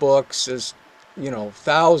all the books. There's,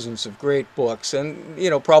 thousands of great books, and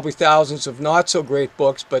probably thousands of not so great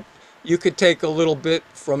books, but you could take a little bit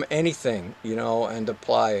from anything, and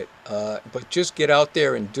apply it. But just get out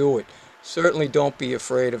there and do it. Certainly don't be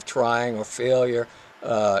afraid of trying or failure.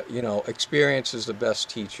 Experience is the best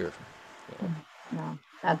teacher. No,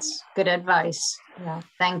 that's good advice. Yeah,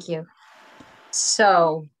 thank you.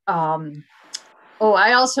 So,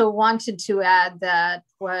 I also wanted to add that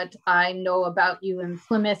what I know about you in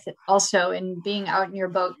Plymouth, also in being out in your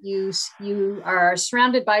boat, you are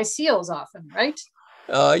surrounded by seals often, right?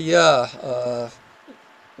 Yeah.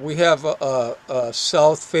 We have a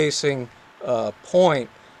south-facing point,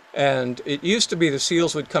 and it used to be the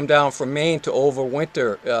seals would come down from Maine to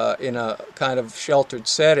overwinter in a kind of sheltered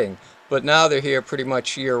setting, but now they're here pretty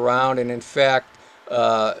much year-round. And in fact,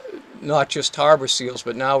 not just harbor seals,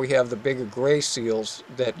 but now we have the bigger gray seals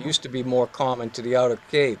that used to be more common to the outer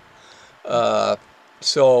Cape.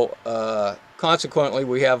 So consequently,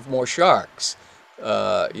 we have more sharks.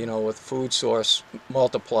 With food source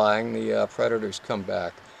multiplying, the predators come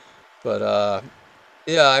back. But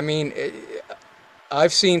yeah, I mean,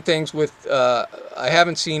 I've seen things with. I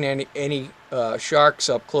haven't seen any sharks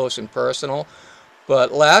up close and personal,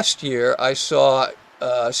 but last year I saw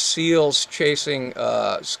seals chasing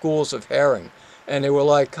schools of herring, and they were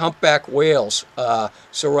like humpback whales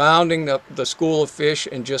surrounding the school of fish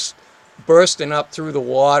and just bursting up through the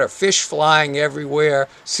water, fish flying everywhere,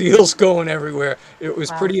 seals going everywhere. It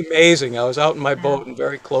was pretty amazing. I was out in my boat and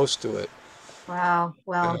very close to it. Wow.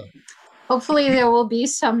 Well, hopefully there will be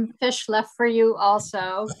some fish left for you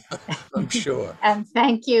also. I'm sure. And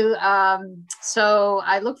thank you. So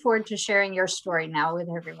I look forward to sharing your story now with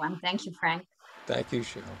everyone. Thank you, Frank. Thank you,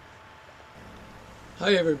 Cheryl.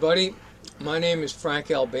 Hi, everybody. My name is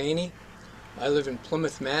Frank Albani. I live in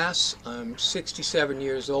Plymouth, Mass. I'm 67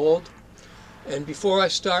 years old. And before I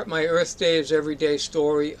start my Earth Day is Everyday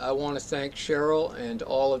story, I want to thank Cheryl and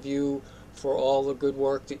all of you for all the good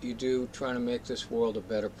work that you do trying to make this world a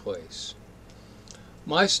better place.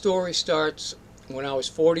 My story starts when I was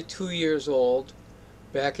 42 years old,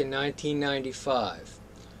 back in 1995.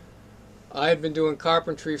 I had been doing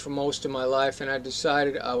carpentry for most of my life, and I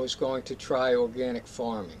decided I was going to try organic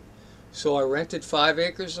farming. So I rented 5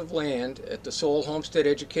 acres of land at the Soul Homestead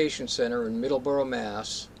Education Center in Middleborough,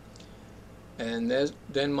 Mass. And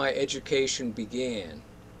then my education began.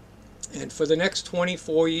 And for the next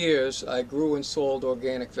 24 years, I grew and sold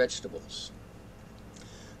organic vegetables.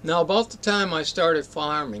 Now, about the time I started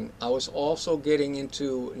farming, I was also getting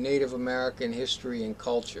into Native American history and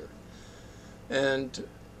culture. And,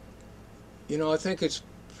 you know, I think it's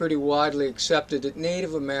pretty widely accepted that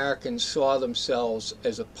Native Americans saw themselves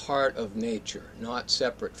as a part of nature, not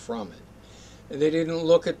separate from it. And they didn't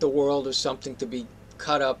look at the world as something to be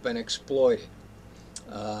cut up and exploited.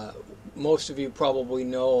 Most of you probably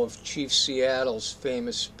know of Chief Seattle's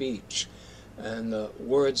famous speech, and the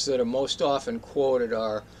words that are most often quoted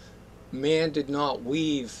are, "Man did not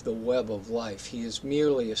weave the web of life. He is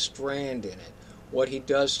merely a strand in it. What he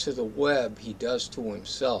does to the web, he does to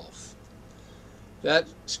himself." That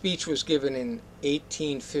speech was given in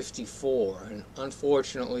 1854, and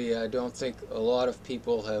unfortunately I don't think a lot of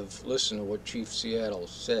people have listened to what Chief Seattle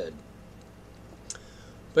said.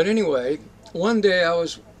 But anyway, one day I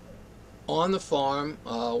was on the farm,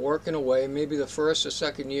 working away, maybe the first or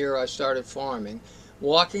second year I started farming,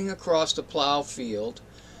 walking across the plow field,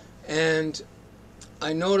 and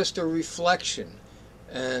I noticed a reflection,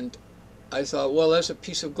 and I thought, well, there's a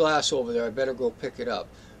piece of glass over there, I better go pick it up.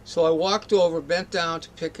 So I walked over, bent down to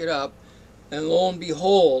pick it up, and lo and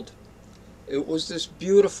behold, it was this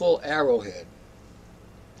beautiful arrowhead,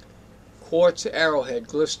 quartz arrowhead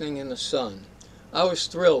glistening in the sun. I was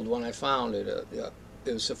thrilled when I found it.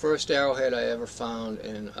 It was the first arrowhead I ever found,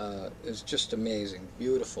 and it was just amazing,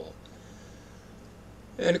 beautiful.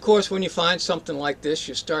 And of course, when you find something like this,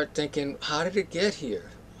 you start thinking, how did it get here?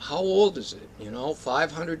 How old is it? You know,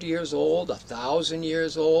 500 years old, 1,000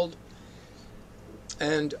 years old?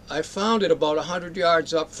 And I found it about 100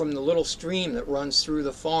 yards up from the little stream that runs through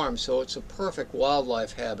the farm, so it's a perfect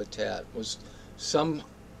wildlife habitat. It was some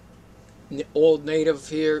old native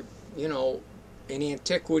here, you know, in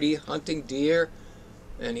antiquity, hunting deer,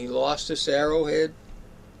 and he lost this arrowhead.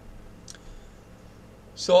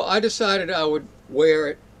 So I decided I would wear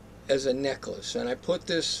it as a necklace, and I put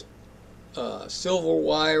this silver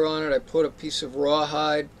wire on it. I put a piece of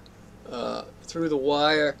rawhide through the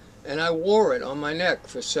wire, and I wore it on my neck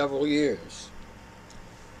for several years.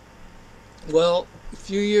 Well, a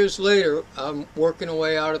few years later, I'm working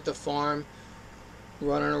away out at the farm,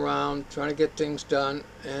 running around, trying to get things done,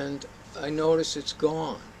 and I notice it's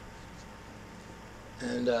gone.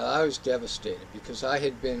 And I was devastated because I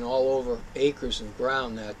had been all over acres of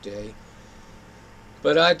ground that day.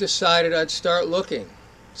 But I decided I'd start looking.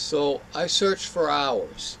 So I searched for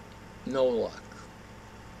hours. No luck.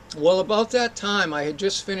 Well, about that time, I had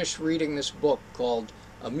just finished reading this book called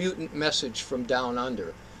A Mutant Message from Down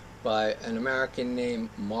Under by an American named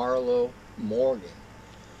Marlo Morgan.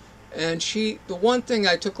 And the one thing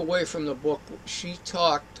I took away from the book, she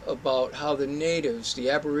talked about how the natives, the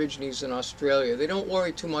Aborigines in Australia, they don't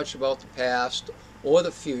worry too much about the past or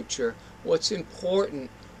the future. What's important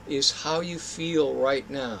is how you feel right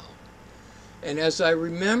now. And as I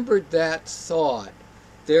remembered that thought,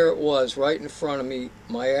 there it was right in front of me.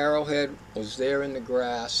 My arrowhead was there in the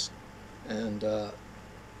grass, and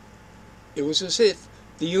it was as if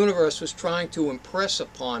the universe was trying to impress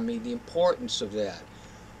upon me the importance of that.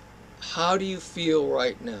 How do you feel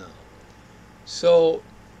right now? So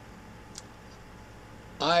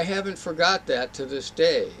I haven't forgot that to this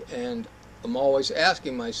day, and I'm always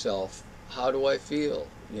asking myself, how do I feel?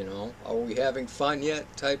 You know, are we having fun yet,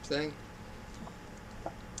 type thing?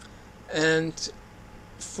 And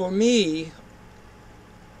for me,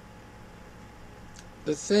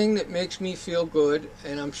 the thing that makes me feel good,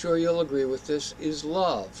 and I'm sure you'll agree with this, is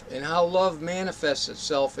love. And how love manifests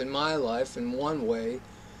itself in my life in one way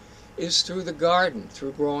is through the garden,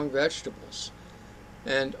 through growing vegetables.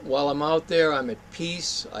 And while I'm out there, I'm at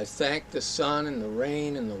peace. I thank the sun and the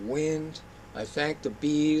rain and the wind. I thank the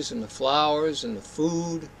bees and the flowers and the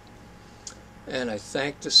food. And I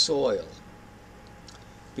thank the soil.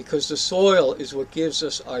 Because the soil is what gives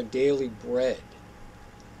us our daily bread.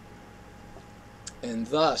 And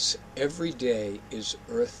thus, every day is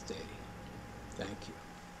Earth Day. Thank you.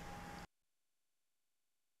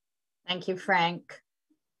 Thank you, Frank.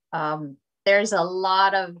 There's a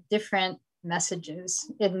lot of different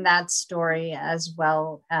messages in that story, as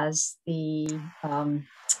well as the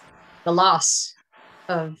loss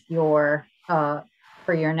of your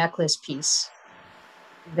for your necklace piece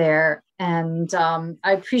there. And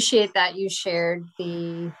I appreciate that you shared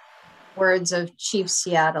the words of Chief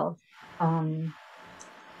Seattle,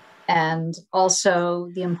 and also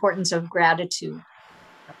the importance of gratitude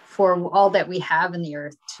for all that we have in the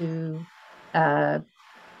earth, to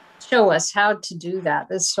show us how to do that.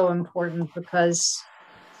 That's so important, because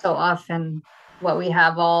so often what we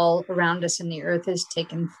have all around us in the earth is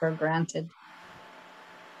taken for granted.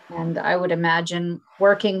 And I would imagine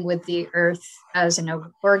working with the earth as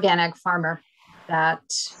an organic farmer, that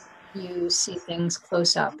you see things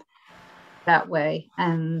close up that way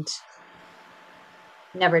and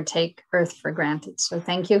never take earth for granted. So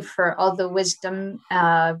thank you for all the wisdom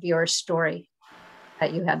of your story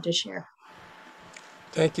that you had to share.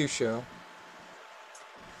 Thank you, Cheryl.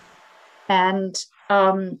 And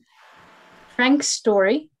Frank's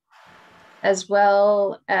story, as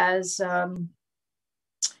well as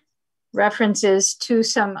references to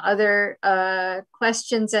some other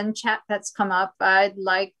questions and chat that's come up, I'd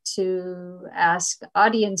like to ask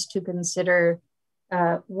audience to consider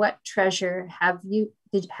what treasure have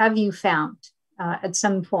you found at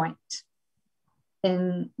some point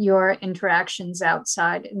in your interactions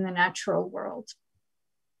outside in the natural world.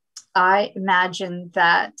 I imagine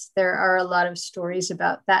that there are a lot of stories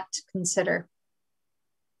about that to consider.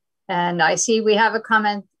 And I see we have a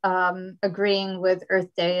comment agreeing with Earth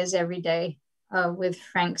Day is every day with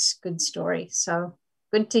Frank's good story. So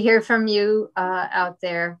good to hear from you out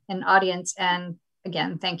there in audience. And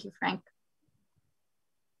again, thank you, Frank.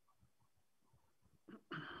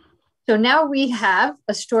 So now we have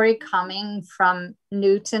a story coming from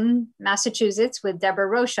Newton, Massachusetts with Deborah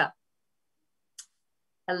Rocha.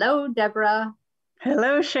 Hello, Deborah.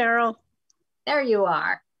 Hello, Cheryl. There you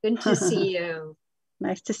are. Good to see you.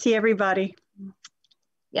 Nice to see everybody.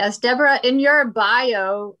 Yes, Deborah, in your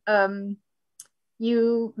bio,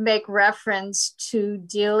 you make reference to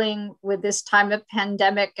dealing with this time of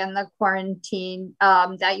pandemic and the quarantine,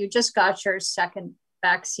 that you just got your second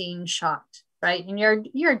vaccine shot, right? And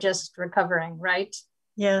you're just recovering, right?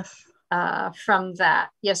 Yes. From that.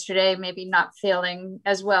 Yesterday, maybe not feeling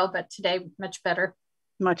as well, but today much better.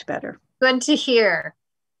 Much better. Good to hear.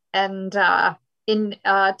 And in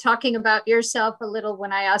talking about yourself a little,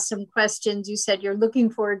 when I asked some questions, you said you're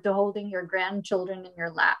looking forward to holding your grandchildren in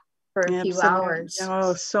your lap for a few hours.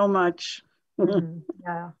 Oh, so much.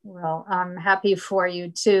 Yeah, well, I'm happy for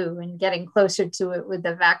you too, and getting closer to it with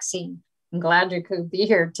the vaccine. I'm glad you could be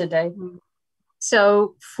here today.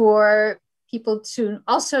 So for people to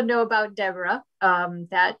also know about Deborah,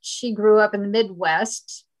 that she grew up in the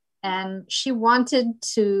Midwest, and she wanted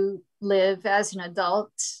to live as an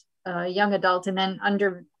adult, young adult, in an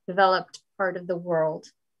underdeveloped part of the world,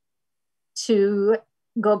 to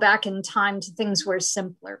go back in time to things were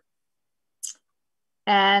simpler.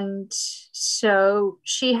 And so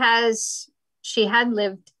she had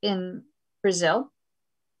lived in Brazil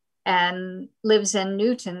and lives in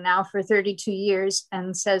Newton now for 32 years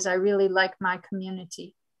and says, I really like my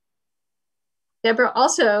community. Deborah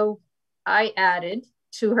also, I added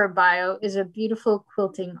to her bio, is a beautiful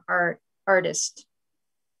quilting artist.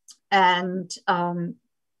 And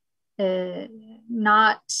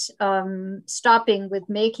not stopping with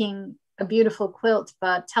making a beautiful quilt,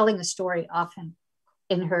 but telling a story often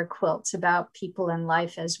in her quilts about people and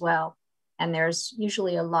life as well. And there's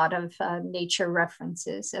usually a lot of nature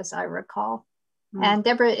references, as I recall. And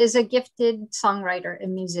Deborah is a gifted songwriter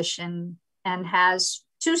and musician and has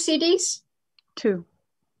 2 CDs? 2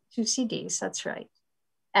 CDs, that's right.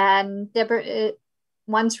 And Deborah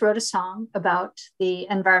once wrote a song about the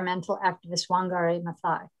environmental activist Wangari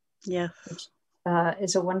Maathai. Yes. Which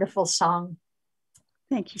is a wonderful song.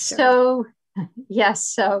 Thank you, Cheryl. So,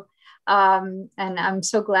 yes, and I'm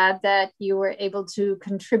so glad that you were able to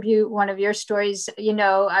contribute one of your stories. You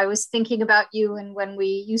know, I was thinking about you, and when we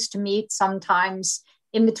used to meet sometimes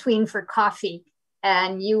in between for coffee,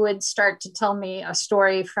 and you would start to tell me a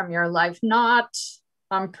story from your life, not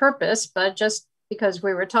on purpose, but just because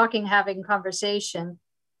we were talking, having conversation.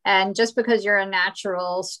 And just because you're a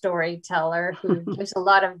natural storyteller who gives a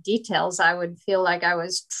lot of details, I would feel like I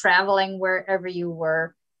was traveling wherever you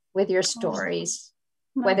were with your stories,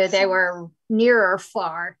 whether they were near or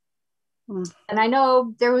far. And I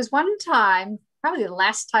know there was one time, probably the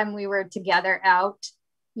last time we were together out,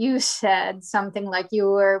 you said something like you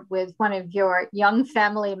were with one of your young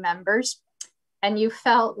family members, and you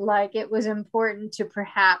felt like it was important to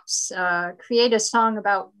perhaps create a song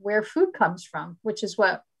about where food comes from, which is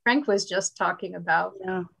what Frank was just talking about.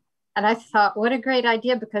 Yeah. And I thought, what a great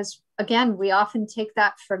idea, because again, we often take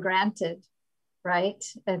that for granted, right?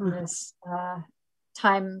 In this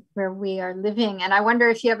time where we are living. And I wonder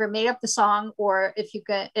if you ever made up the song, or if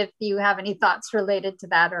you have any thoughts related to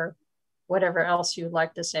that, or whatever else you'd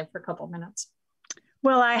like to say for a couple minutes.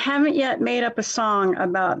 Well, I haven't yet made up a song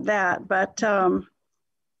about that, but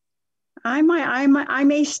I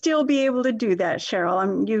may still be able to do that,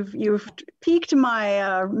 Cheryl. You've piqued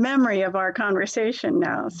my memory of our conversation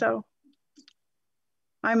now, so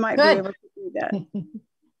I might be able to do that.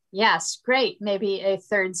 Yes, great. Maybe a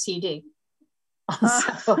third CD.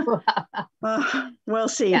 Also. We'll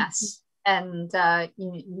see. Yes, and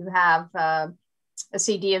you have a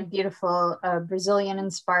CD of beautiful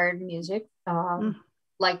Brazilian-inspired music,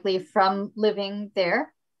 likely from living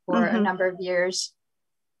there for a number of years,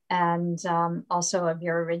 and also of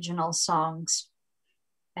your original songs.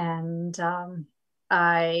 And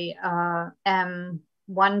I am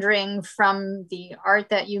wondering, from the art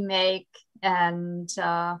that you make and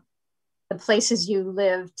the places you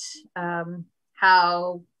lived,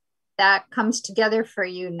 how that comes together for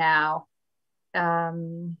you now.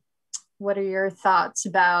 What are your thoughts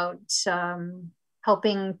about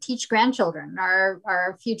helping teach grandchildren,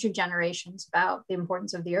 our future generations, about the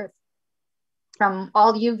importance of the earth from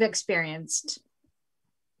all you've experienced?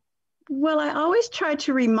 Well, I always try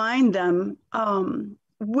to remind them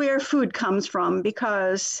where food comes from,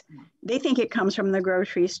 because they think it comes from the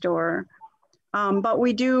grocery store. But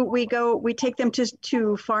we take them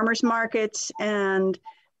to farmers markets and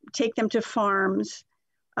take them to farms,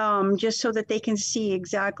 just so that they can see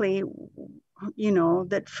exactly,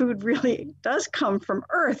 that food really does come from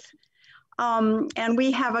earth. And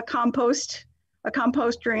we have a composter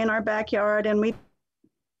in our backyard, and we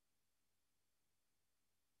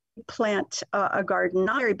plant a garden,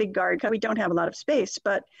 not a very big garden because we don't have a lot of space,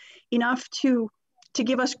 but enough to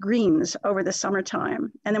give us greens over the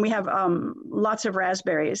summertime. And then we have lots of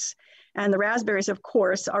raspberries. And the raspberries, of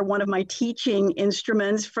course, are one of my teaching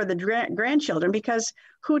instruments for the grandchildren, because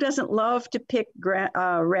who doesn't love to pick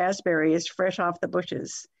raspberries fresh off the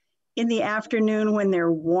bushes? In the afternoon when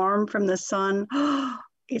they're warm from the sun,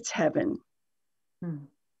 it's heaven.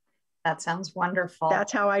 That sounds wonderful.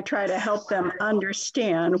 That's how I try to help them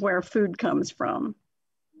understand where food comes from.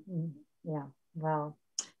 Yeah, well,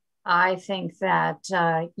 I think that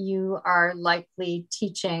you are likely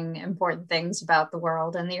teaching important things about the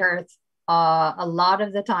world and the earth a lot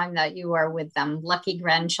of the time that you are with them. Lucky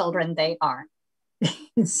grandchildren they are.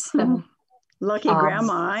 So, lucky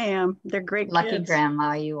grandma I am. They're great lucky kids.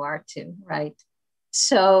 Grandma you are too, right?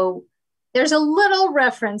 So there's a little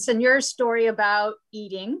reference in your story about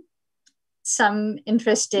eating some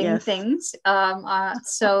interesting things.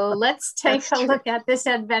 So let's take a look at this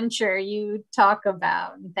adventure you talk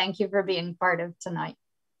about. And thank you for being part of tonight.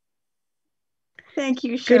 Thank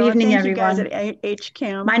you, Cheryl. Good evening, Thank everyone. you guys at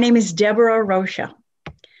HCAM. My name is Deborah Rocha.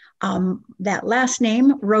 That last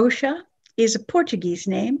name, Rocha, is a Portuguese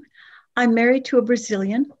name. I'm married to a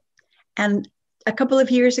Brazilian, and a couple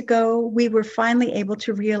of years ago, we were finally able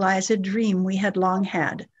to realize a dream we had long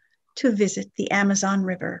had, to visit the Amazon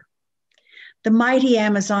River. The mighty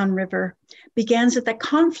Amazon River begins at the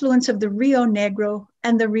confluence of the Rio Negro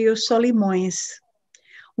and the Rio Solimões.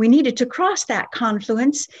 We needed to cross that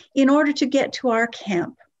confluence in order to get to our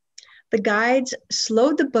camp. The guides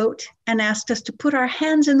slowed the boat and asked us to put our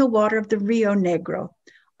hands in the water of the Rio Negro,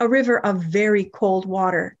 a river of very cold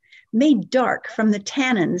water, made dark from the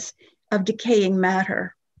tannins of decaying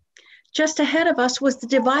matter. Just ahead of us was the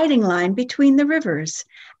dividing line between the rivers,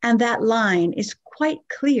 and that line is quite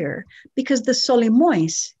clear because the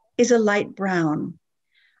Solimões is a light brown.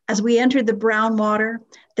 As we entered the brown water,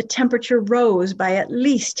 the temperature rose by at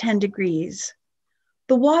least 10 degrees.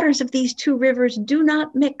 The waters of these two rivers do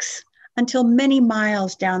not mix until many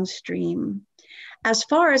miles downstream. As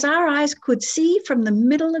far as our eyes could see from the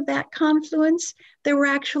middle of that confluence, there were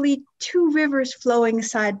actually two rivers flowing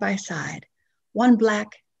side by side, one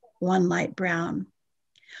black, one light brown.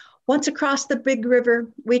 Once across the big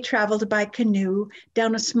river, we traveled by canoe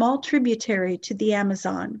down a small tributary to the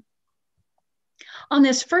Amazon. On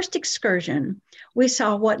this first excursion, we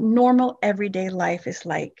saw what normal everyday life is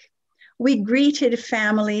like. We greeted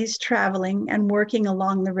families traveling and working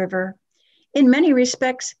along the river. In many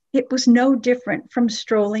respects, it was no different from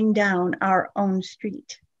strolling down our own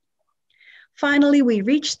street. Finally, we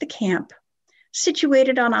reached the camp.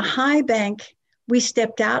 Situated on a high bank, we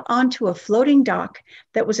stepped out onto a floating dock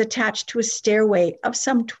that was attached to a stairway of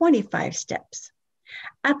some 25 steps.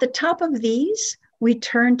 At the top of these, we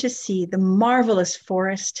turned to see the marvelous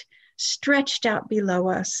forest stretched out below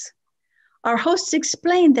us. Our hosts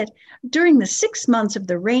explained that during the 6 months of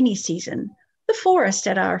the rainy season, the forest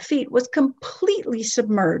at our feet was completely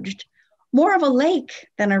submerged, more of a lake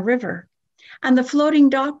than a river, and the floating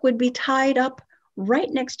dock would be tied up right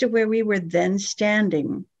next to where we were then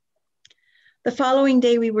standing. The following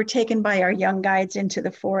day, we were taken by our young guides into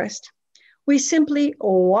the forest. We simply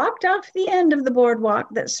walked off the end of the boardwalk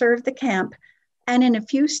that served the camp and in a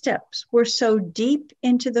few steps were so deep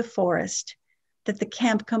into the forest that the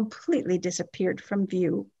camp completely disappeared from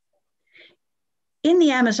view. In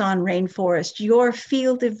the Amazon rainforest, your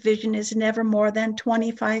field of vision is never more than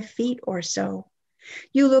 25 feet or so.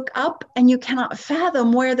 You look up and you cannot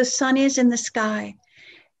fathom where the sun is in the sky.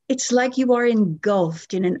 It's like you are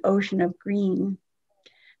engulfed in an ocean of green.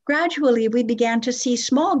 Gradually, we began to see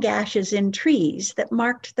small gashes in trees that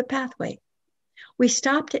marked the pathway. We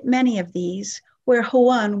stopped at many of these, where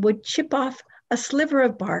Juan would chip off a sliver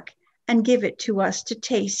of bark and give it to us to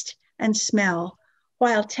taste and smell,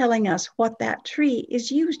 while telling us what that tree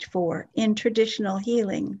is used for in traditional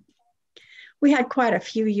healing. We had quite a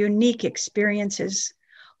few unique experiences.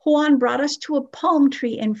 Juan brought us to a palm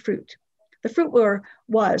tree in fruit. The fruit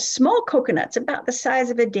was small coconuts about the size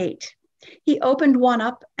of a date. He opened one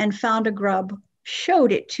up and found a grub,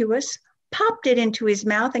 showed it to us, popped it into his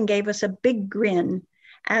mouth and gave us a big grin,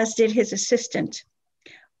 as did his assistant.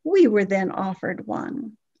 We were then offered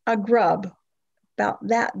one, a grub about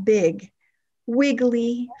that big,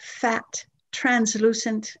 wiggly, fat,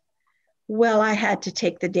 translucent. Well, I had to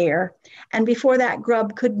take the dare, and before that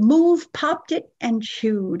grub could move, popped it and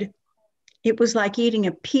chewed. It was like eating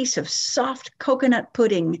a piece of soft coconut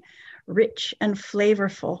pudding, rich and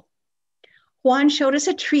flavorful. Juan showed us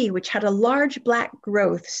a tree which had a large black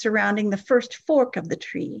growth surrounding the first fork of the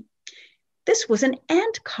tree. This was an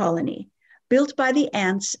ant colony built by the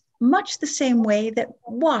ants much the same way that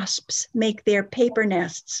wasps make their paper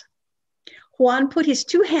nests. Juan put his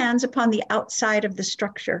 2 hands upon the outside of the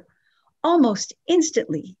structure. Almost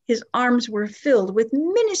instantly, his arms were filled with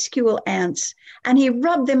minuscule ants, and he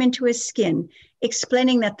rubbed them into his skin,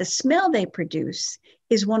 explaining that the smell they produce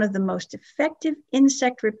is one of the most effective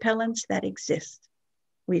insect repellents that exist.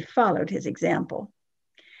 We followed his example.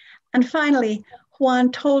 And finally,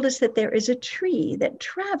 Juan told us that there is a tree that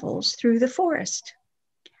travels through the forest.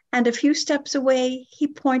 And a few steps away, he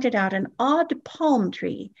pointed out an odd palm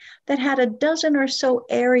tree that had a dozen or so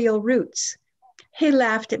aerial roots. He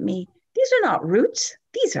laughed at me. These are not roots,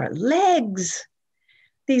 these are legs.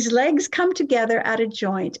 These legs come together at a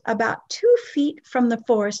joint about 2 feet from the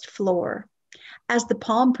forest floor. As the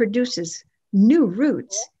palm produces new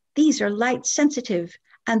roots, these are light sensitive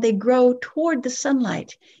and they grow toward the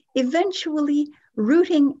sunlight, eventually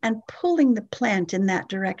rooting and pulling the plant in that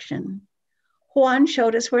direction. Juan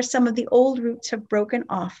showed us where some of the old roots have broken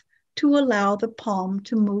off to allow the palm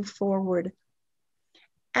to move forward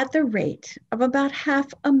at the rate of about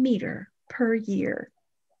half a meter per year.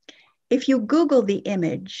 If you Google the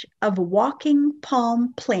image of walking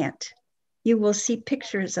palm plant, you will see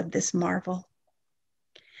pictures of this marvel.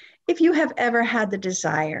 If you have ever had the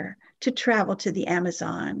desire to travel to the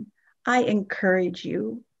Amazon, I encourage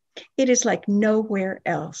you. It is like nowhere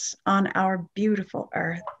else on our beautiful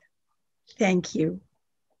earth. Thank you.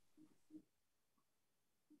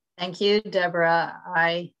 Thank you, Deborah.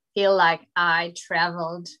 I feel like I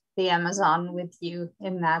traveled the Amazon with you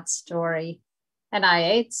in that story. And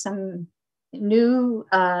I ate some new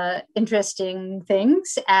interesting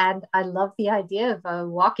things. And I love the idea of a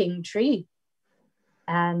walking tree.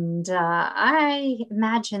 And I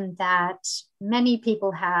imagine that many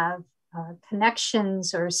people have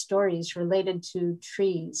connections or stories related to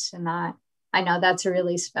trees. And I know that's a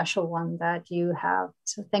really special one that you have.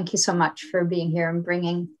 So thank you so much for being here and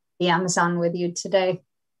bringing the Amazon with you today.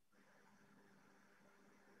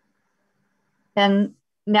 And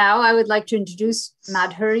now I would like to introduce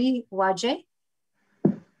Madhuri Wajay.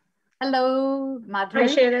 Hello, Madhuri.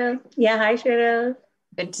 Hi, Cheryl. Yeah, hi, Cheryl.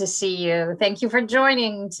 Good to see you. Thank you for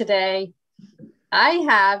joining today. I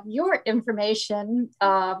have your information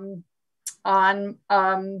on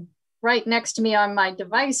right next to me on my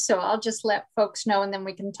device, so I'll just let folks know and then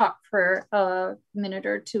we can talk for a minute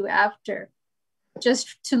or two after.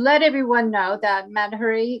 Just to let everyone know that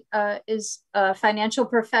Madhuri is a financial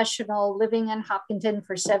professional living in Hopkinton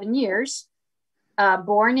for 7 years,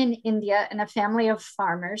 born in India in a family of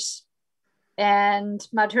farmers. And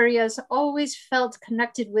Madhuri has always felt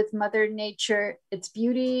connected with Mother Nature, its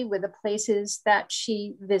beauty, with the places that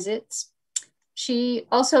she visits. She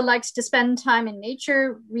also likes to spend time in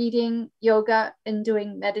nature, reading, yoga, and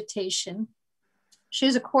doing meditation.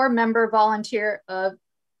 She's a core member volunteer of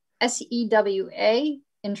SEWA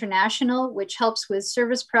International, which helps with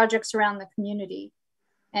service projects around the community,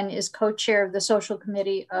 and is co-chair of the social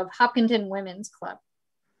committee of Hopkinton Women's Club.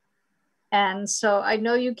 And so I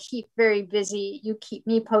know you keep very busy. You keep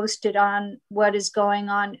me posted on what is going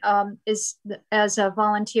on. As a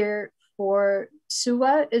volunteer for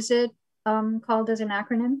SUA, is it called as an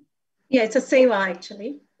acronym? Yeah, it's a SEWA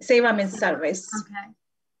actually. SEWA means service. Okay.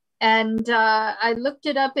 And I looked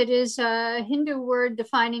it up. It is a Hindu word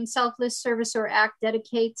defining selfless service or act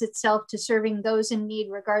dedicates itself to serving those in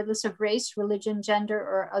need, regardless of race, religion, gender,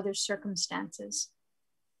 or other circumstances.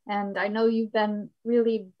 And I know you've been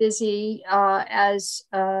really busy as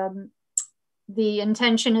the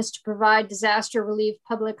intention is to provide disaster relief,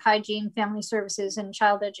 public hygiene, family services, and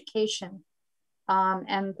child education.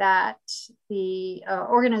 And that the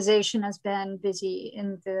organization has been busy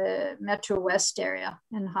in the Metro West area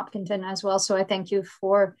in Hopkinton as well. So I thank you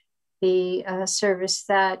for the service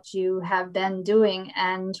that you have been doing.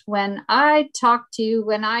 And when I talk to you,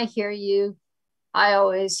 when I hear you, I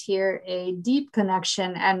always hear a deep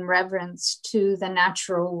connection and reverence to the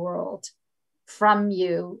natural world from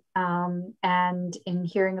you, and in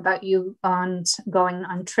hearing about you on going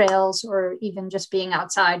on trails or even just being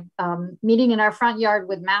outside, meeting in our front yard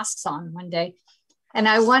with masks on one day. And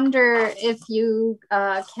I wonder if you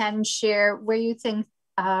can share where you think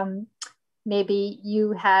maybe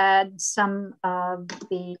you had some of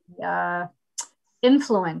the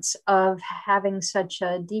influence of having such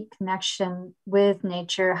a deep connection with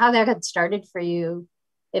nature, how that got started for you,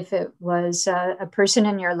 if it was a person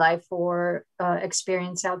in your life or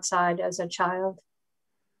experience outside as a child.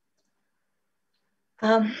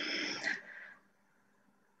 As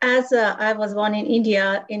I was born in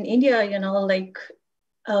India, you know, like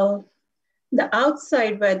the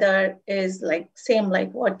outside weather is like same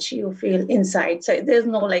like what you feel inside. So there's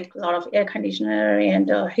no like a lot of air conditioner and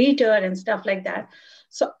heater and stuff like that.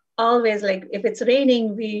 So always like if it's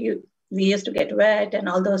raining, we used to get wet and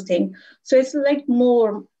all those things. So it's like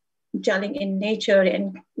more gelling in nature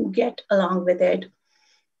and get along with it.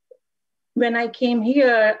 When I came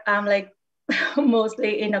here, I'm like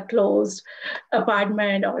mostly in a closed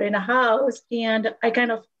apartment or in a house, and I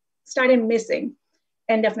kind of started missing.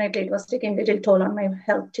 And definitely it was taking a little toll on my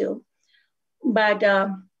health too. But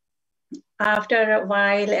after a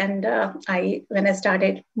while, and when I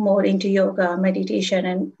started more into yoga, meditation,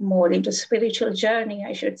 and more into spiritual journey,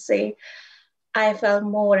 I should say, I felt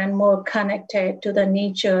more and more connected to the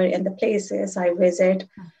nature and the places I visit.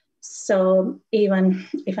 So even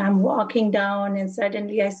if I'm walking down and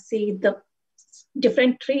suddenly I see the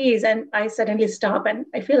different trees and I suddenly stop and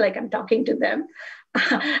I feel like I'm talking to them.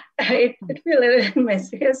 It feels a little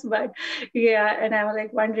mysterious, but yeah, and I was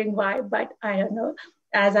like wondering why, but I don't know.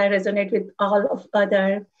 As I resonate with all of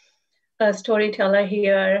other storyteller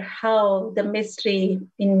here, how the mystery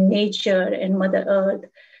in nature and Mother Earth,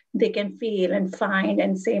 they can feel and find,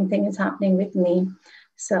 and same thing is happening with me.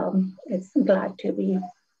 So it's glad to be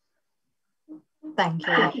Thank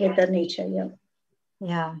you. With the nature,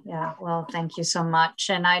 yeah. Yeah. Well, thank you so much.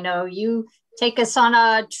 And I know you take us on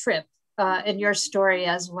a trip in your story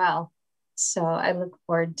as well. So I look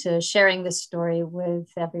forward to sharing this story with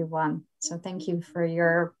everyone. So thank you for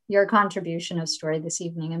your contribution of story this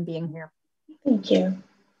evening and being here. Thank you.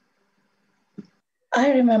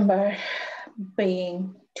 I remember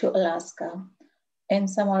being to Alaska in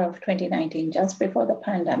summer of 2019, just before the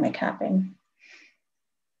pandemic happened.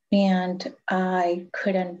 And I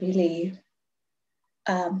couldn't believe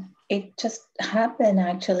it just happened.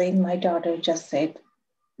 Actually, my daughter just said,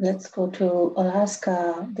 let's go to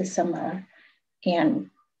Alaska this summer. And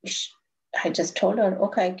I just told her,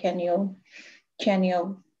 okay, can you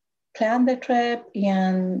plan the trip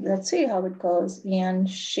and let's see how it goes. And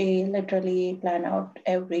she literally planned out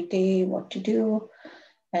every day what to do.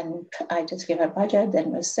 And I just gave her budget,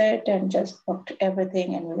 then we sat and just booked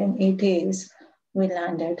everything. And within 8 days, we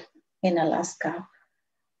landed in Alaska.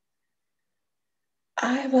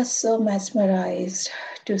 I was so mesmerized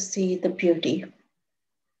to see the beauty.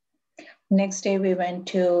 Next day, we went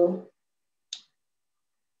to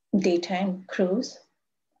daytime cruise.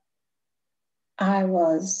 I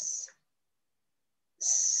was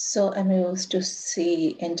so amused to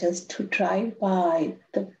see and just to drive by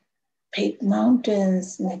the big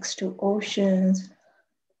mountains next to ocean,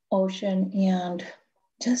 and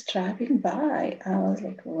just driving by, I was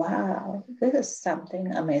like, wow, this is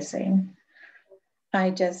something amazing.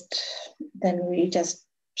 Then we just,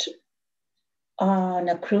 on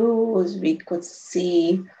a cruise, we could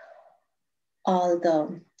see all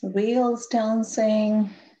the whales dancing,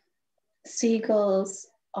 seagulls,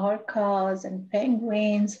 orcas, and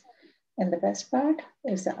penguins. And the best part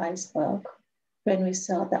is the iceberg. When we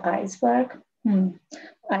saw the iceberg,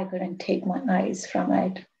 I couldn't take my eyes from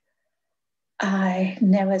it. I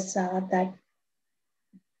never saw that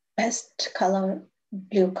best color,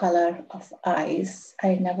 blue color of ice.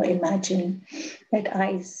 I never imagined that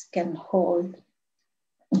ice can hold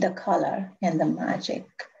the color and the magic.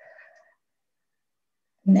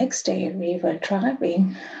 Next day, we were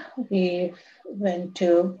driving. We went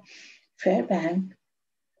to Fairbank.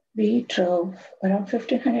 We drove around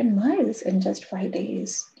 1,500 miles in just 5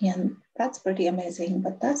 days. And that's pretty amazing.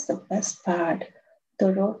 But that's the best part.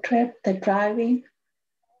 The road trip, the driving,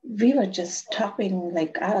 we were just stopping.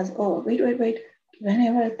 Like I was, oh, wait.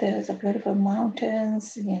 Whenever there's a beautiful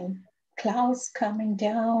mountains and clouds coming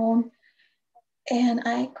down, and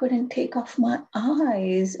I couldn't take off my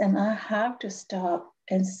eyes, and I have to stop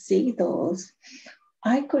and see those.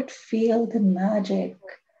 I could feel the magic.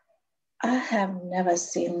 I have never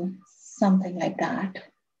seen something like that.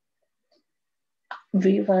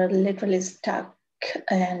 We were literally stuck,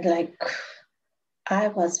 and like I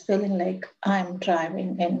was feeling like I'm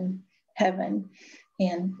driving in heaven.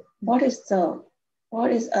 And what is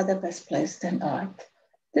other best place than Earth?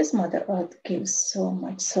 This Mother Earth gives so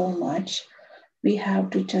much. We have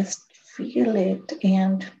to just feel it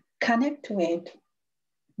and connect to it.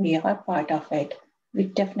 We are part of it. We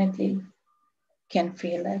definitely can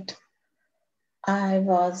feel it. I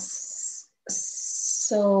was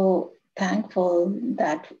so thankful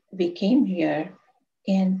that we came here.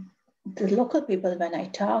 And the local people, when I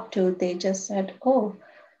talked to, they just said, oh,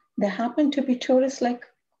 they happen to be tourists like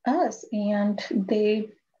us, and they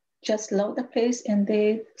just love the place and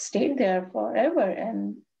they stayed there forever.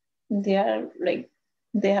 And they are like,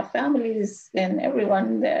 they have families and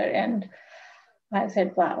everyone there. And I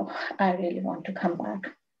said, wow, I really want to come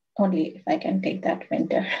back, only if I can take that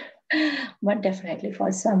winter. But definitely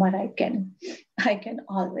for summer, I can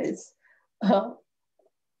always,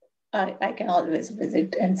 I can always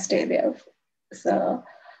visit and stay there. So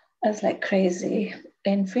I was like crazy.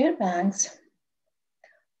 In Fairbanks,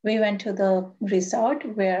 we went to the resort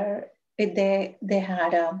where they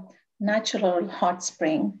had a natural hot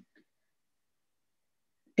spring.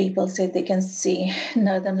 People say they can see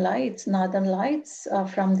northern lights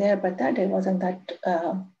from there, but that day wasn't that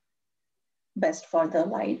best for the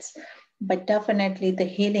lights. But definitely the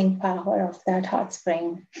healing power of that hot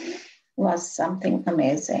spring was something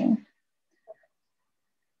amazing.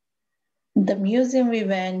 The museum we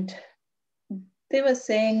went, they were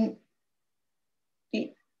saying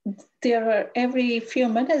every few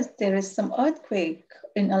minutes there is some earthquake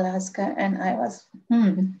in Alaska, and I was,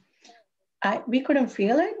 we couldn't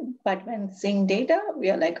feel it, but when seeing data, we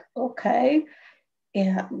are like, okay,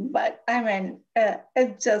 yeah. But I mean,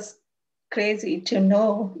 it's just crazy to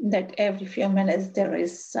know that every few minutes there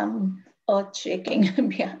is some earth shaking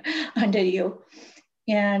under you,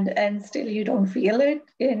 and still you don't feel it,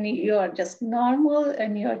 and you are just normal,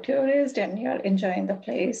 and you're a tourist, and you're enjoying the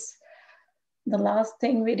place. The last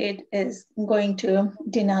thing we did is going to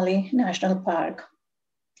Denali National Park.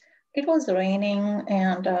 It was raining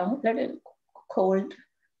and a little cold,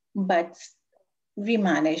 but we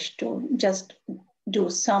managed to just do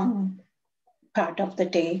some part of the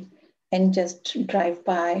day and just drive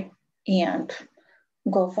by and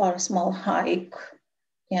go for a small hike.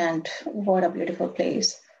 And what a beautiful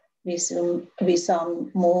place. We saw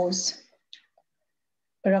moose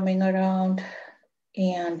roaming around,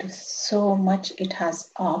 and so much it has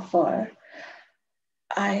offer.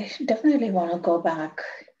 I definitely want to go back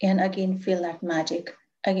and again feel that magic.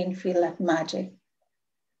 And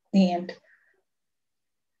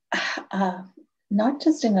not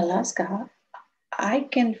just in Alaska, I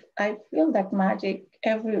feel that magic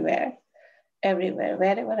everywhere.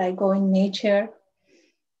 Wherever I go in nature,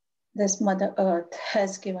 this Mother Earth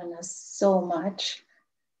has given us so much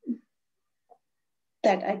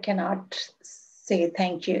that I cannot say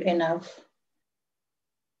thank you enough.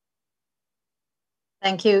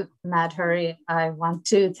 Thank you, Madhuri. I want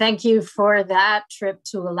to thank you for that trip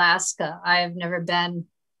to Alaska. I have never been,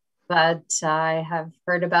 but I have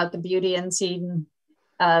heard about the beauty and seen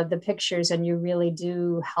the pictures, and you really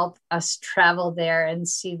do help us travel there and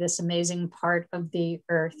see this amazing part of the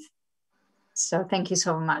earth. So thank you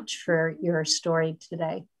so much for your story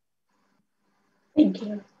today. Thank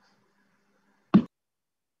you.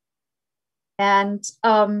 And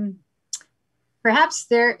perhaps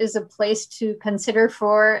there is a place to consider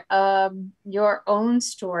for your own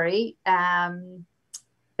story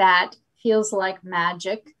that feels like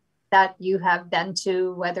magic that you have been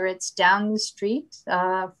to, whether it's down the street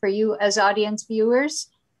for you as audience viewers,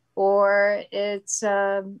 or it's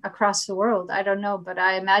across the world. I don't know, but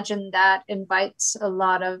I imagine that invites a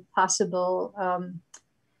lot of possible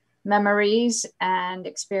memories and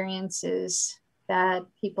experiences that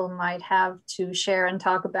people might have to share and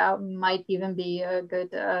talk about. Might even be a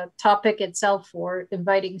good topic itself for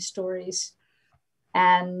inviting stories.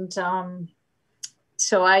 And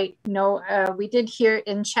So I know we did hear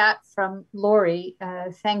in chat from Lori.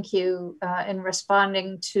 Thank you in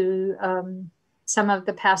responding to some of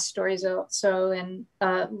the past stories also. And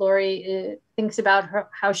Lori thinks about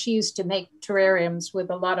how she used to make terrariums with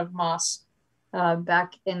a lot of moss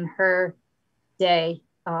back in her day.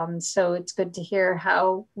 So it's good to hear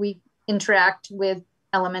how we interact with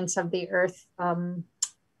elements of the earth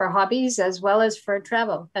for hobbies as well as for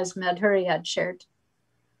travel, as Madhuri had shared.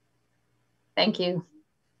 Thank you.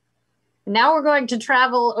 Now we're going to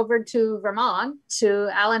travel over to Vermont to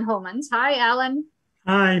Alan Homans. Hi, Alan.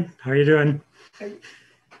 Hi, how are you doing?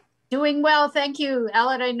 Doing well, thank you.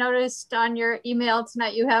 Alan, I noticed on your email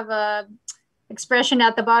tonight you have a expression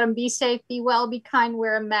at the bottom: be safe, be well, be kind,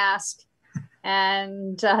 wear a mask.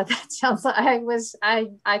 And that sounds like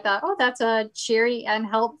I thought, oh, that's a cheery and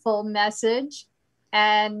helpful message.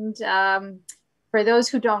 And for those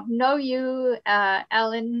who don't know you,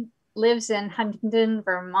 Alan lives in Huntington,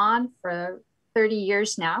 Vermont for 30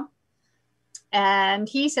 years now. And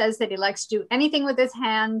he says that he likes to do anything with his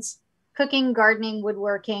hands, cooking, gardening,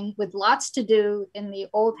 woodworking, with lots to do in the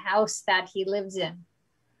old house that he lives in.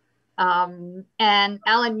 And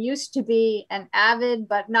Alan used to be an avid,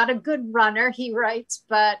 but not a good runner, he writes,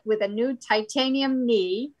 but with a new titanium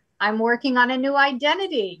knee, I'm working on a new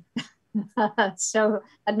identity. So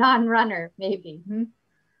a non-runner, maybe.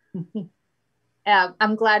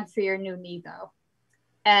 I'm glad for your new knee, though.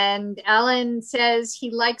 And Alan says he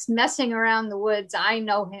likes messing around the woods. I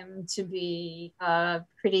know him to be a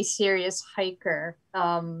pretty serious hiker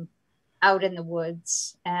out in the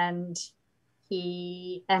woods. And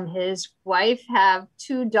he and his wife have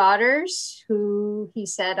 2 daughters who, he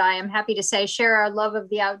said, I am happy to say, share our love of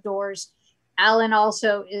the outdoors. Alan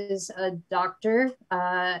also is a doctor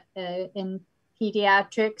in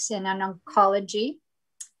pediatrics and oncology.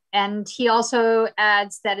 And he also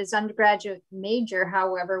adds that his undergraduate major,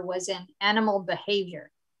 however, was in animal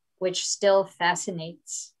behavior, which still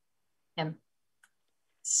fascinates him.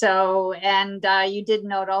 So, and you did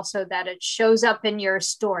note also that it shows up in your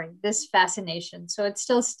story, this fascination. So it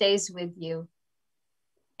still stays with you.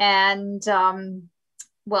 And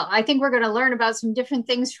well, I think we're going to learn about some different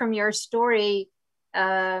things from your story.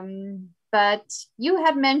 But you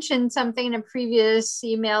had mentioned something in a previous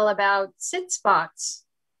email about sit spots.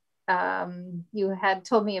 You had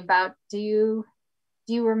told me about. Do you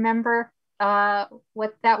remember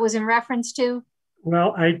what that was in reference to?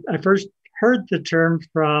 Well, I first heard the term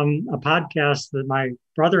from a podcast that my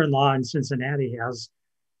brother-in-law in Cincinnati has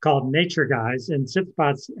called Nature Guys, and sit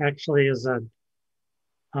spots actually is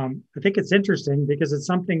I think it's interesting because it's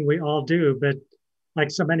something we all do, but like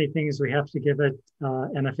so many things, we have to give it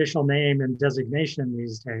an official name and designation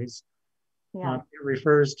these days. Yeah. It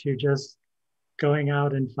refers to just going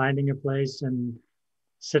out and finding a place and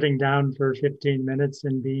sitting down for 15 minutes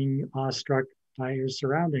and being awestruck by your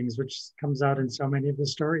surroundings, which comes out in so many of the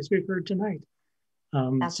stories we've heard tonight.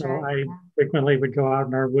 So right. I frequently would go out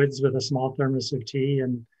in our woods with a small thermos of tea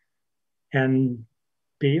and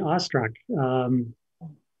be awestruck.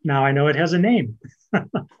 Now I know it has a name.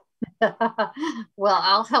 Well,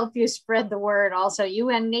 I'll help you spread the word also. You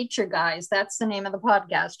and Nature Guys, that's the name of the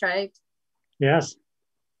podcast, right? Yes.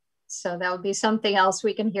 So that would be something else.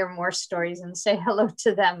 We can hear more stories and say hello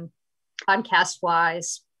to them podcast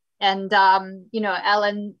wise. And, you know,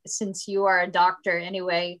 Alan, since you are a doctor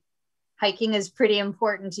anyway, hiking is pretty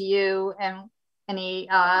important to you. And any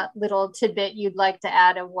little tidbit you'd like to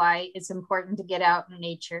add of why it's important to get out in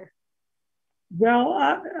nature?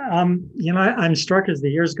 Well, you know, I'm struck as the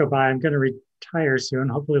years go by. I'm going to retire soon.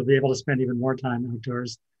 Hopefully I'll be able to spend even more time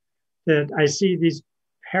outdoors. That I see these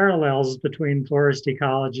parallels between forest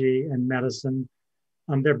ecology and medicine.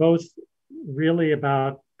 They're both really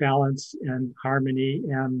about balance and harmony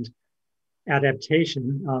and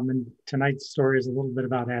adaptation. And tonight's story is a little bit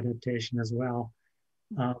about adaptation as well.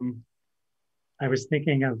 I was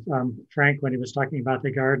thinking of Frank when he was talking about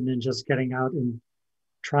the garden and just getting out and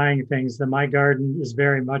trying things. That my garden is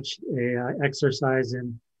very much a exercise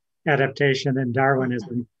in adaptation and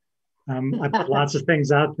Darwinism. I put lots of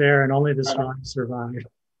things out there and only the strong survive.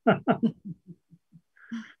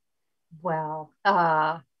 Well,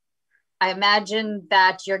 I imagine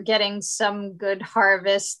that you're getting some good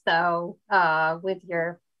harvest though with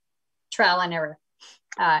your trial and error,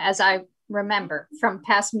 as I remember from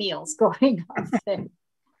past meals going on there.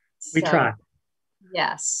 We try.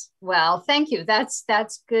 Yes. Well, thank you. That's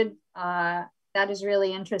good. That is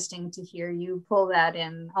really interesting to hear you pull that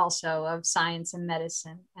in also of science and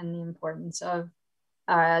medicine and the importance of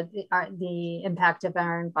the impact of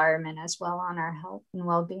our environment as well on our health and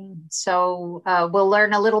well-being. So we'll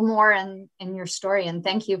learn a little more in your story, and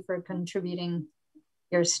thank you for contributing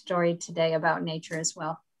your story today about nature as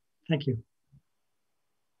well. Thank you.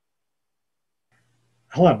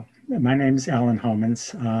 Hello, my name is Alan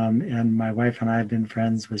Homans, and my wife and I have been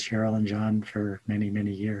friends with Cheryl and John for many,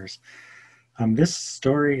 many years. This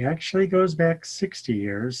story actually goes back 60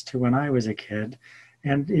 years to when I was a kid.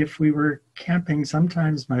 And if we were camping,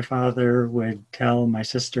 sometimes my father would tell my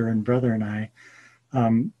sister and brother and I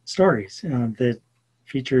stories that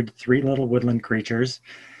featured three little woodland creatures.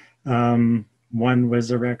 One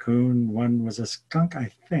was a raccoon, one was a skunk, I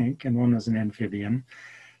think, and one was an amphibian.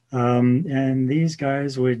 And these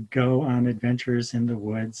guys would go on adventures in the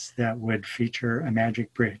woods that would feature a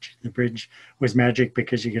magic bridge. The bridge was magic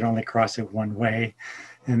because you could only cross it one way.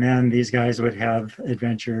 And then these guys would have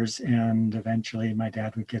adventures, and eventually my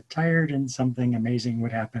dad would get tired and something amazing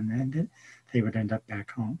would happen and they would end up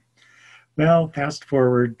back home. Well, fast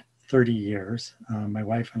forward 30 years, my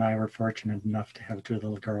wife and I were fortunate enough to have two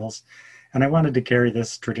little girls, and I wanted to carry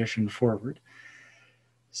this tradition forward.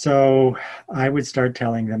 So I would start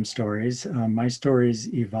telling them stories. My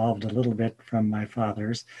stories evolved a little bit from my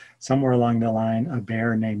father's. Somewhere along the line, a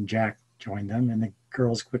bear named Jack joined them, and the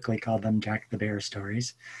girls quickly called them Jack the Bear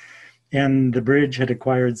stories. And the bridge had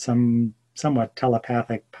acquired some somewhat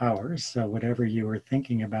telepathic powers. So whatever you were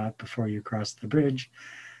thinking about before you crossed the bridge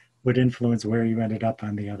would influence where you ended up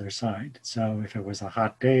on the other side. So if it was a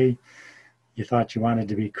hot day, you thought you wanted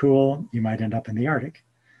to be cool, you might end up in the Arctic.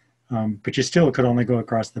 But you still could only go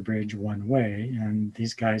across the bridge one way, and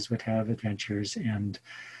these guys would have adventures, and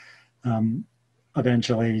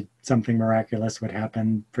eventually something miraculous would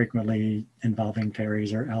happen, frequently involving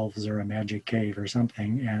fairies or elves or a magic cave or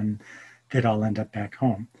something, and they'd all end up back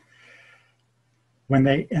home. When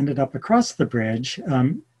they ended up across the bridge,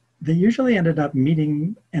 they usually ended up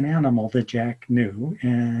meeting an animal that Jack knew,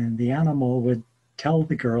 and the animal would tell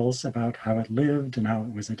the girls about how it lived and how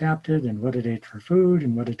it was adapted and what it ate for food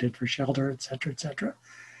and what it did for shelter, etc., etc.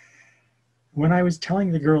 When I was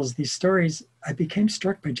telling the girls these stories, I became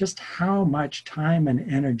struck by just how much time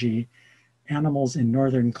and energy animals in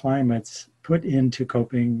northern climates put into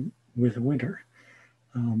coping with winter.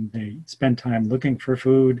 They spend time looking for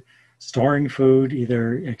food, storing food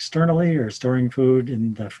either externally or storing food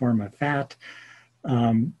in the form of fat,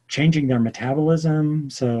 changing their metabolism.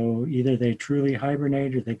 So either they truly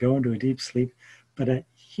hibernate or they go into a deep sleep, but a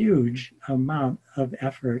huge amount of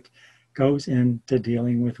effort goes into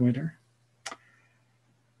dealing with winter.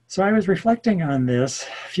 So I was reflecting on this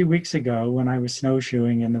a few weeks ago when I was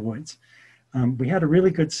snowshoeing in the woods. We had a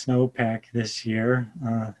really good snowpack this year,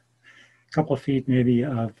 a couple of feet maybe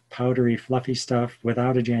of powdery, fluffy stuff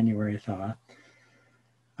without a January thaw.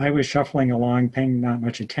 I was shuffling along, paying not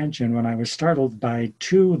much attention, when I was startled by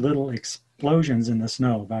two little explosions in the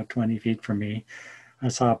snow about 20 feet from me. I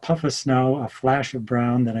saw a puff of snow, a flash of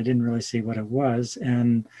brown that I didn't really see what it was,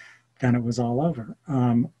 and then it was all over.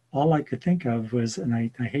 All I could think of was, and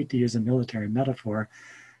I hate to use a military metaphor,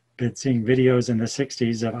 but seeing videos in the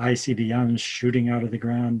 60s of ICBMs shooting out of the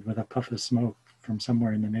ground with a puff of smoke from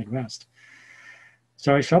somewhere in the Midwest.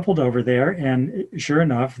 So I shuffled over there, and sure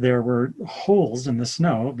enough, there were holes in the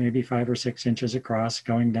snow, maybe 5 or 6 inches across,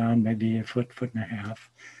 going down maybe a foot, foot and a half.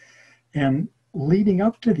 And leading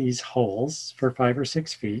up to these holes for 5 or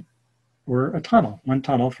 6 feet were a tunnel, one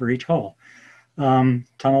tunnel for each hole.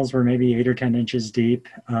 Tunnels were maybe 8 or 10 inches deep.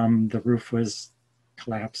 The roof was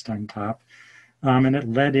collapsed on top, and it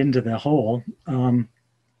led into the hole. I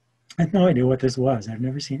had no idea what this was. I've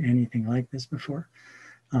never seen anything like this before.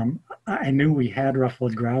 I knew we had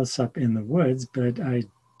ruffled grouse up in the woods, but I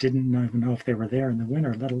didn't even know if they were there in the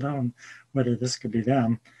winter, let alone whether this could be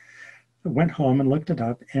them. I went home and looked it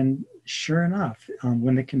up, and sure enough,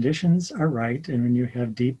 when the conditions are right and when you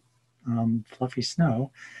have deep, fluffy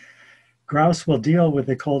snow, grouse will deal with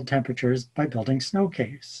the cold temperatures by building snow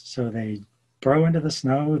caves. So they burrow into the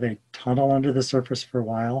snow, they tunnel under the surface for a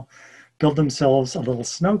while, build themselves a little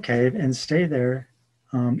snow cave, and stay there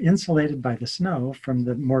insulated by the snow from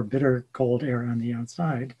the more bitter cold air on the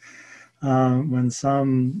outside. When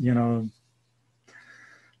some,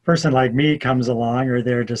 person like me comes along or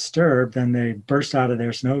they're disturbed, then they burst out of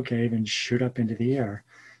their snow cave and shoot up into the air.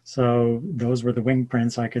 So those were the wing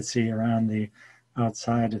prints I could see around the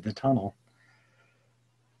outside of the tunnel.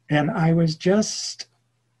 And I was just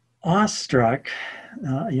awestruck,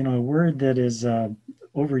 a word that is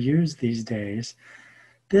overused these days,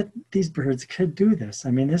 that these birds could do this.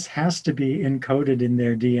 I mean, this has to be encoded in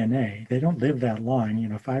their DNA. They don't live that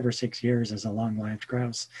long, 5 or 6 years is a long-lived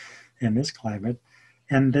grouse in this climate,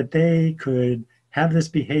 and that they could have this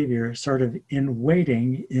behavior sort of in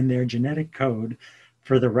waiting in their genetic code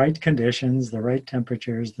for the right conditions, the right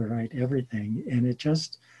temperatures, the right everything. And it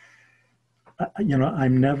just, you know,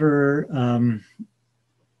 I'm never,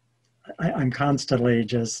 I'm constantly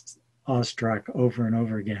just awestruck over and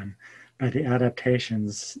over again by the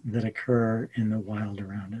adaptations that occur in the wild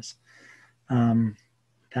around us.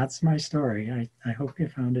 That's my story. I hope you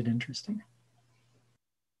found it interesting.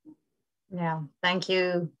 Yeah, thank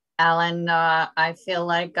you, Alan. I feel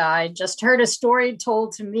like I just heard a story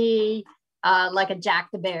told to me, like a Jack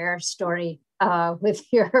the Bear story, with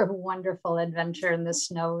your wonderful adventure in the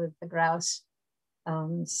snow with the grouse.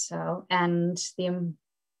 And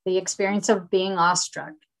the experience of being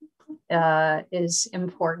awestruck is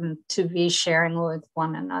important to be sharing with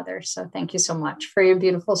one another. So thank you so much for your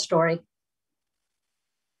beautiful story.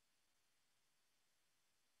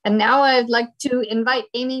 And now I'd like to invite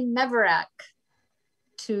Amy Meverak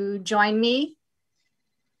to join me.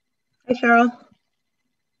 Hi, Cheryl.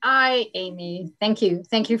 Hi, Amy. Thank you.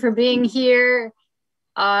 Thank you for being here.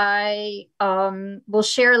 I will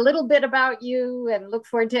share a little bit about you and look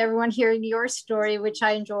forward to everyone hearing your story, which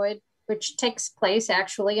I enjoyed, which takes place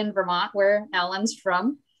actually in Vermont, where Alan's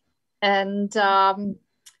from. And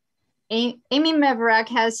Amy Meverak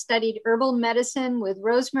has studied herbal medicine with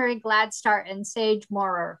Rosemary Gladstar and Sage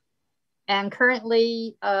Morer. And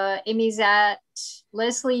currently, Amy's at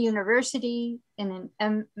Lesley University in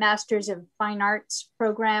an Masters of Fine Arts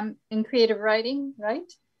program in creative writing,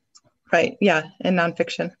 right? Right, yeah, and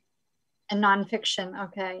nonfiction. And nonfiction,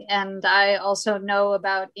 okay. And I also know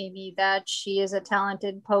about Amy that she is a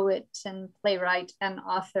talented poet and playwright and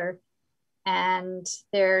author. And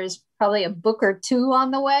there's probably a book or two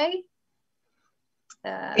on the way.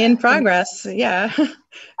 In progress, yeah.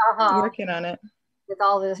 Working on it. With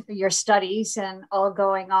all your studies and all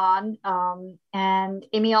going on. And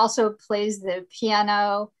Amy also plays the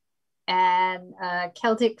piano and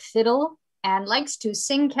Celtic fiddle and likes to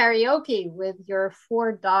sing karaoke with your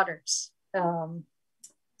 4 daughters.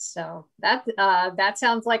 So that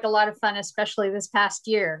sounds like a lot of fun, especially this past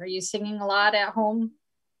year. Are you singing a lot at home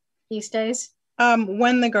these days?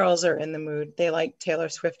 When the girls are in the mood, they like Taylor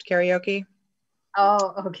Swift karaoke.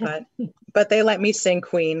 Oh, okay. But they let me sing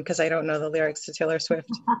Queen because I don't know the lyrics to Taylor Swift.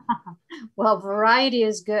 Well, variety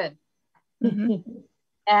is good. Mm-hmm.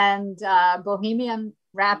 And Bohemian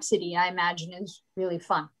Rhapsody, I imagine, is really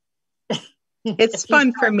fun. It's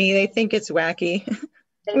fun for me. They think it's wacky,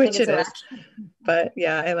 which it is. But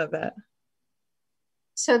yeah, I love that.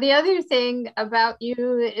 So the other thing about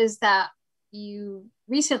you is that you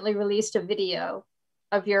recently released a video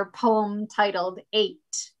of your poem titled 8,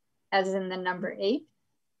 as in the number 8,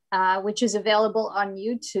 which is available on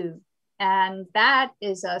YouTube. And that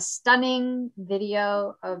is a stunning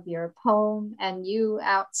video of your poem and you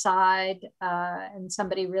outside and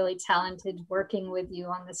somebody really talented working with you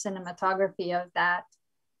on the cinematography of that.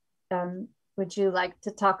 Would you like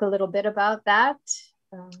to talk a little bit about that?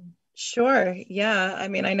 Sure. Yeah. I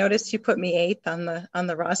mean, I noticed you put me 8th on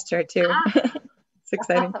the roster too. It's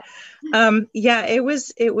exciting. Yeah, it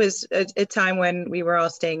was a time when we were all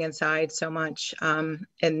staying inside so much,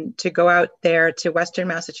 and to go out there to Western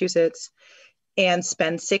Massachusetts and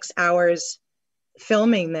spend 6 hours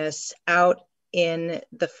filming this out in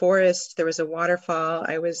the forest. There was a waterfall.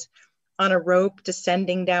 I was on a rope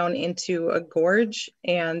descending down into a gorge,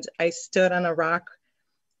 and I stood on a rock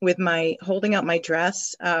with holding out my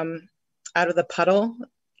dress out of the puddle,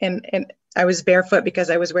 and I was barefoot because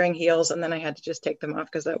I was wearing heels, and then I had to just take them off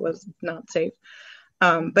because that was not safe.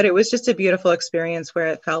 But it was just a beautiful experience where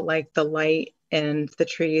it felt like the light and the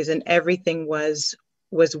trees and everything was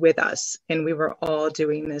with us, and we were all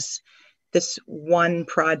doing this one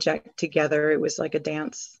project together. It was like a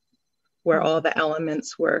dance where all the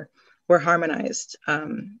elements were harmonized.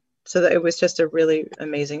 So that it was just a really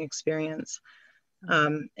amazing experience.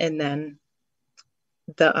 And then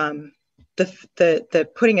the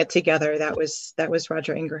putting it together, that was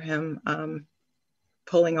Roger Ingraham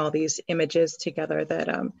pulling all these images together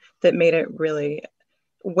that made it really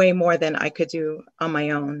way more than I could do on my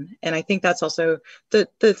own. And I think that's also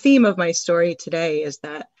the theme of my story today, is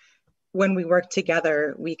that when we work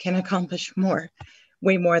together, we can accomplish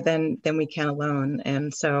way more than we can alone.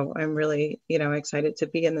 And so I'm really, excited to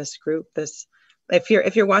be in this group. If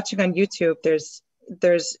you're watching on YouTube, there's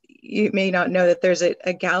you may not know that there's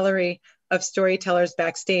a gallery of storytellers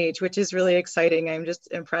backstage, which is really exciting. I'm just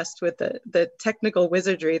impressed with the technical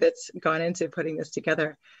wizardry that's gone into putting this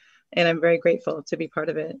together. And I'm very grateful to be part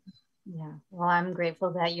of it. Yeah, well, I'm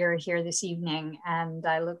grateful that you're here this evening, and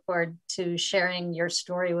I look forward to sharing your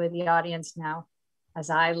story with the audience now, as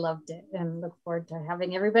I loved it, and look forward to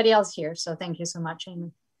having everybody else here. So thank you so much,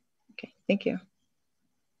 Amy. Okay, thank you.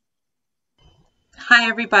 Hi,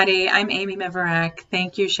 everybody. I'm Amy Mivarek.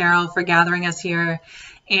 Thank you, Cheryl, for gathering us here.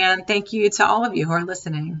 And thank you to all of you who are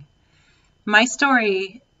listening. My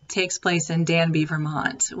story takes place in Danby,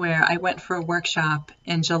 Vermont, where I went for a workshop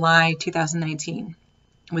in July 2019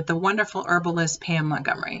 with the wonderful herbalist Pam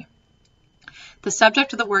Montgomery. The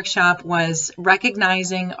subject of the workshop was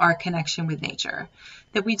recognizing our connection with nature,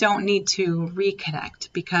 that we don't need to reconnect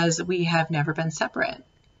because we have never been separate.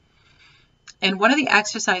 And one of the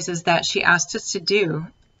exercises that she asked us to do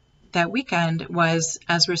that weekend was,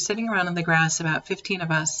 as we're sitting around in the grass, about 15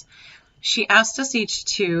 of us, she asked us each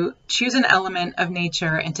to choose an element of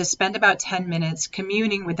nature and to spend about 10 minutes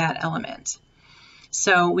communing with that element.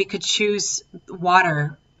 So we could choose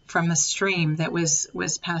water from a stream that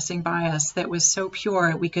was passing by us that was so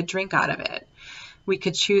pure we could drink out of it. We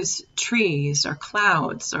could choose trees or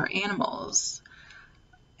clouds or animals.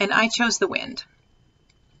 And I chose the wind.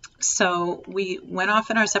 So we went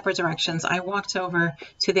off in our separate directions. I walked over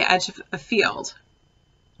to the edge of a field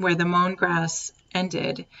where the mown grass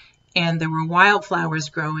ended, and there were wildflowers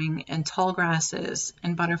growing and tall grasses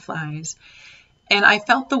and butterflies. And I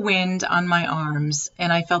felt the wind on my arms,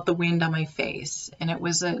 and I felt the wind on my face. And it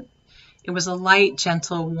was a light,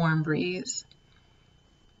 gentle, warm breeze.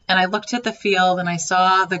 And I looked at the field and I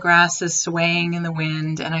saw the grasses swaying in the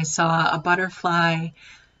wind, and I saw a butterfly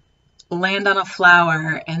land on a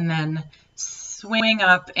flower and then swing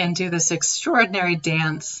up and do this extraordinary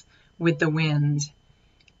dance with the wind.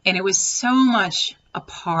 And it was so much a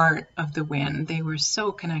part of the wind. They were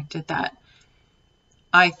so connected that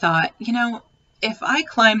I thought, if I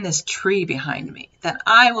climb this tree behind me, then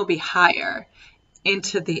I will be higher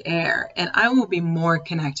into the air and I will be more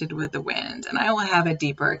connected with the wind and I will have a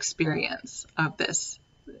deeper experience of this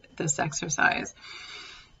exercise.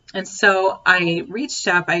 And so I reached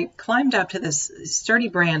up, I climbed up to this sturdy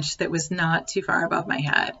branch that was not too far above my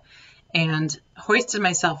head and hoisted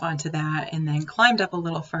myself onto that, and then climbed up a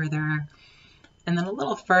little further and then a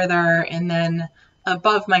little further. And then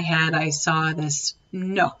above my head, I saw this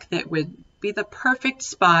nook that would be the perfect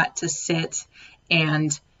spot to sit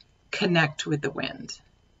and connect with the wind.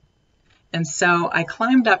 And so I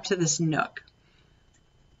climbed up to this nook.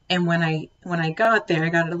 And when I got there, I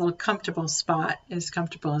got a little comfortable spot, as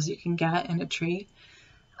comfortable as you can get in a tree.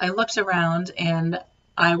 I looked around and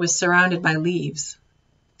I was surrounded by leaves,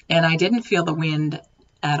 and I didn't feel the wind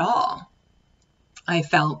at all. I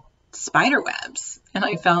felt spider webs and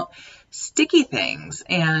I felt sticky things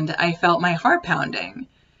and I felt my heart pounding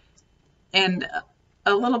and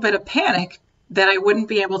a little bit of panic that I wouldn't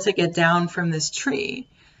be able to get down from this tree.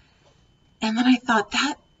 And then I thought,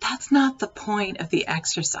 that's not the point of the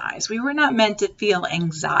exercise. We were not meant to feel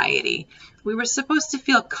anxiety. We were supposed to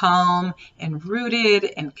feel calm and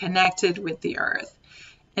rooted and connected with the earth.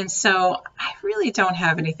 And so I really don't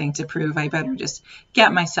have anything to prove. I better just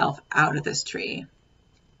get myself out of this tree.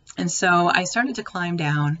 And so I started to climb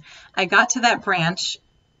down. I got to that branch,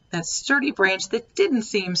 that sturdy branch that didn't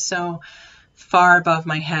seem so far above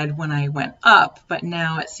my head when I went up, but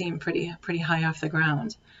now it seemed pretty high off the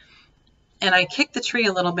ground. And I kicked the tree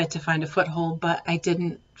a little bit to find a foothold, but I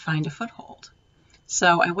didn't find a foothold.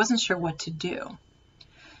 So I wasn't sure what to do.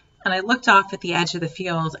 And I looked off at the edge of the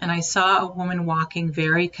field and I saw a woman walking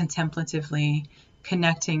very contemplatively,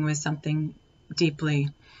 connecting with something deeply.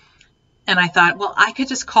 And I thought, well, I could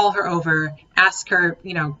just call her over, ask her,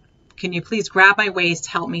 can you please grab my waist,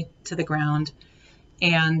 help me to the ground,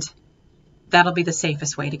 and that'll be the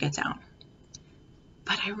safest way to get down.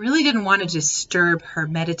 But I really didn't want to disturb her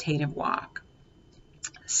meditative walk.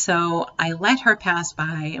 So I let her pass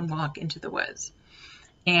by and walk into the woods,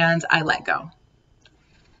 and I let go.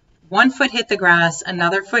 One foot hit the grass,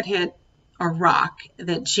 another foot hit a rock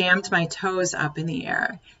that jammed my toes up in the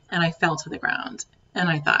air, and I fell to the ground. And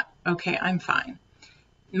I thought, okay, I'm fine,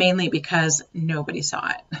 mainly because nobody saw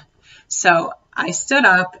it. So I stood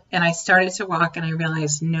up and I started to walk, and I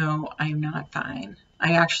realized, no, I'm not fine.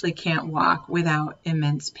 I actually can't walk without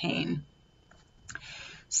immense pain.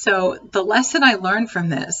 So the lesson I learned from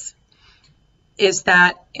this is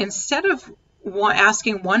that instead of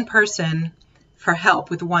asking one person for help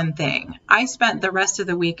with one thing, I spent the rest of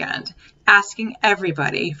the weekend asking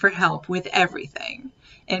everybody for help with everything.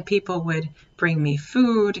 And people would bring me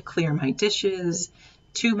food, clear my dishes.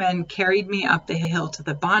 2 men carried me up the hill to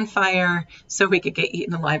the bonfire so we could get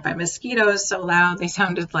eaten alive by mosquitoes so loud they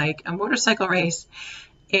sounded like a motorcycle race.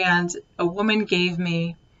 And a woman gave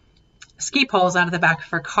me ski poles out of the back of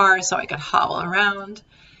her car so I could hobble around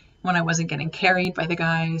when I wasn't getting carried by the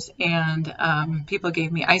guys. And people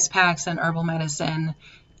gave me ice packs and herbal medicine.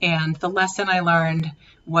 And the lesson I learned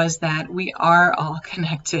was that we are all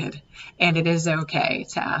connected and it is okay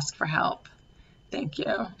to ask for help. Thank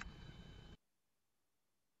you.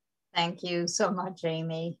 Thank you so much,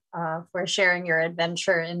 Amy, for sharing your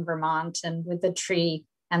adventure in Vermont and with the tree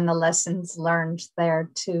and the lessons learned there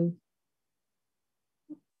too.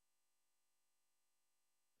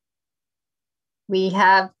 We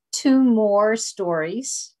have 2 more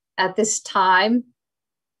stories at this time.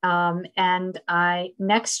 And I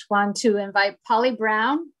next want to invite Polly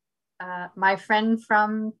Brown, my friend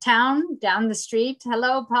from town down the street.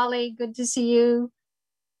 Hello, Polly, good to see you.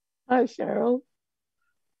 Hi, Cheryl.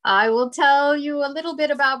 I will tell you a little bit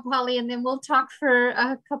about Polly and then we'll talk for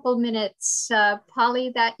a couple minutes.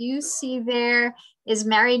 Polly that you see there is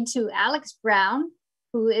married to Alex Brown,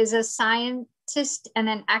 who is a scientist and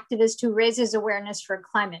an activist who raises awareness for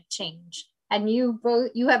climate change. And you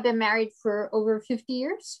have been married for over 50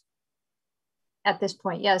 years at this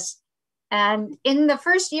point, yes. And in the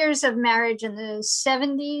first years of marriage in the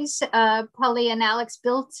 70s, Polly and Alex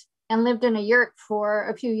built and lived in a yurt for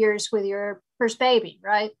a few years with your first baby,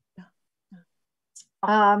 right?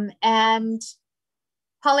 And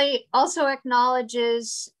Polly also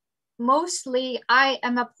acknowledges, mostly I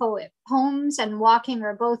am a poet. Poems and walking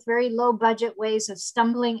are both very low budget ways of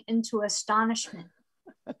stumbling into astonishment.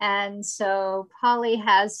 And so Polly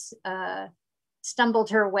has stumbled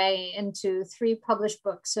her way into 3 published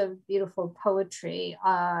books of beautiful poetry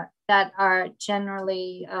that are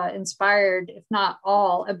generally inspired, if not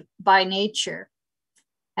all, by nature.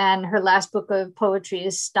 And her last book of poetry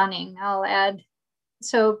is stunning, I'll add.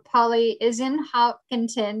 So Polly is in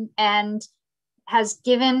Hopkinton and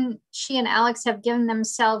she and Alex have given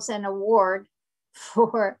themselves an award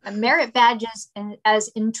for merit badges as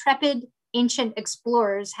intrepid ancient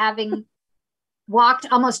explorers, having walked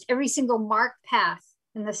almost every single marked path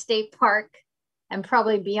in the state park and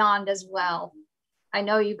probably beyond as well. I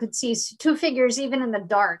know you could see 2 figures even in the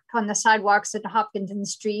dark on the sidewalks at Hopkinton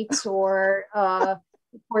streets or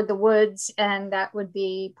the woods, and that would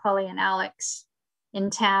be Polly and Alex in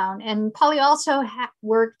town. And Polly also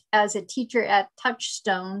worked as a teacher at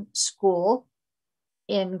Touchstone School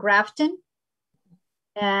in Grafton.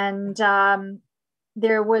 And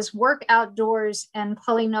there was work outdoors, and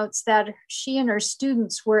Polly notes that she and her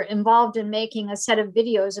students were involved in making a set of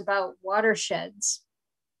videos about watersheds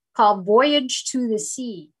called Voyage to the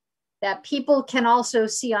Sea that people can also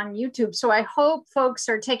see on YouTube. So I hope folks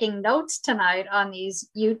are taking notes tonight on these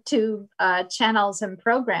YouTube channels and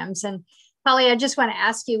programs. And Polly, I just want to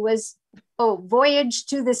ask you Voyage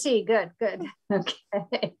to the Sea. Good.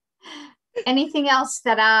 Okay. Anything else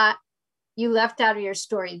that you left out of your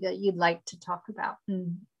story that you'd like to talk about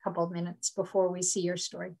in a couple of minutes before we see your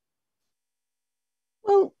story?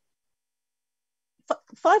 Well,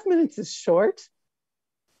 5 minutes is short.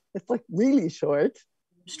 It's like really short.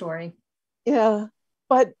 Story. Yeah,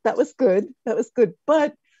 but that was good.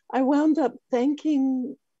 But I wound up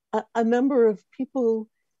thanking a number of people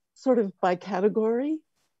sort of by category,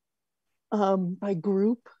 by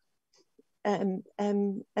group. And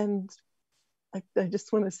I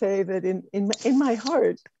just want to say that in my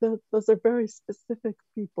heart, those are very specific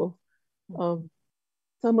people,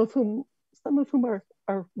 some of whom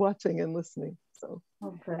are watching and listening. So,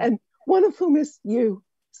 okay. And one of whom is you.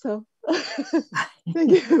 So, thank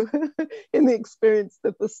you. In the experience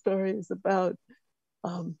that the story is about,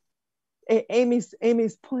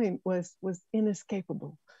 Amy's point was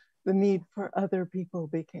inescapable. The need for other people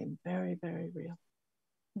became very, very real.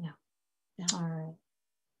 Yeah. All right.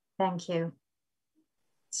 Thank you.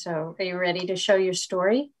 So are you ready to show your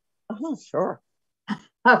story? Oh, sure.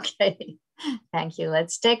 Okay. Thank you.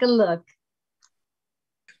 Let's take a look.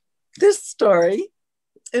 This story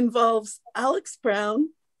involves Alex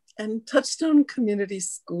Brown and Touchstone Community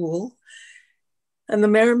School and the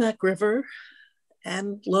Merrimack River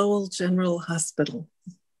and Lowell General Hospital.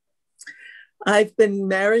 I've been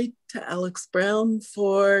married to Alex Brown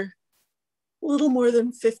for a little more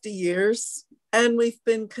than 50 years, and we've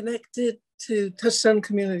been connected to Touchstone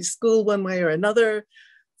Community School one way or another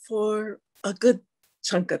for a good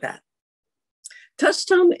chunk of that.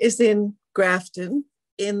 Touchstone is in Grafton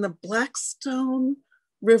in the Blackstone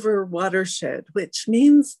River watershed, which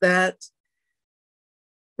means that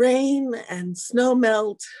rain and snow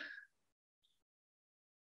melt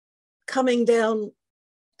coming down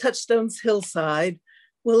Touchstone's hillside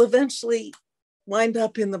will eventually wind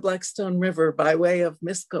up in the Blackstone River by way of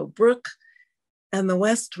Misco Brook and the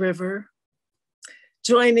West River,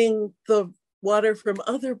 joining the water from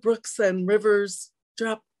other brooks and rivers,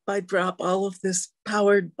 drop by drop, all of this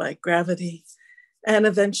powered by gravity, and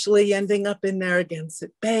eventually ending up in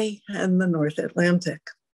Narragansett Bay and the North Atlantic.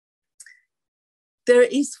 There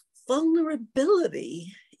is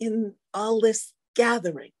vulnerability in all this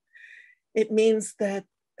gathering. It means that,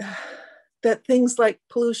 that things like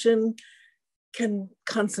pollution can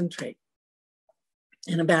concentrate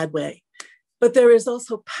in a bad way. But there is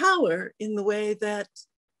also power in the way that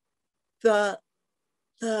the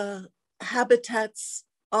habitats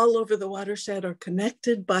all over the watershed are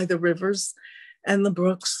connected by the rivers and the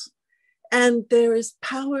brooks. And there is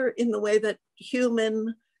power in the way that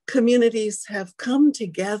human communities have come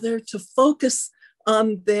together to focus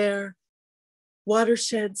on their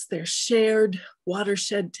watersheds, their shared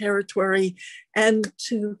watershed territory, and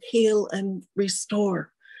to heal and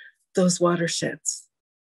restore those watersheds.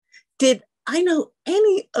 Did I know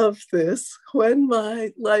any of this when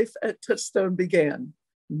my life at Touchstone began?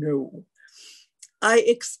 No. I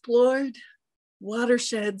explored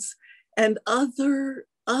watersheds and other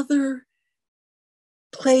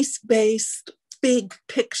place-based, big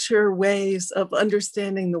picture ways of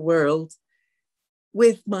understanding the world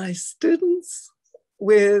with my students,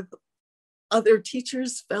 with other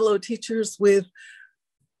teachers, fellow teachers, with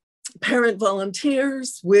parent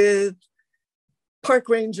volunteers, with park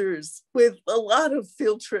rangers, with a lot of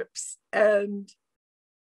field trips. And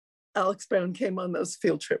Alex Brown came on those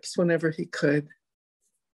field trips whenever he could.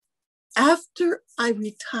 After I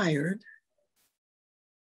retired,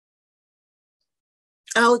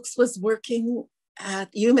 Alex was working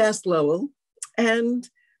at UMass Lowell, and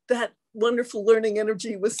that wonderful learning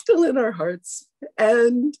energy was still in our hearts.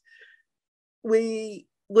 And we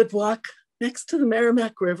would walk next to the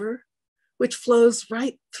Merrimack River, which flows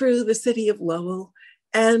right through the city of Lowell.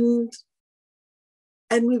 And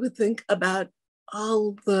we would think about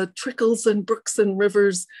all the trickles and brooks and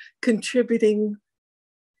rivers contributing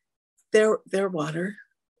their water,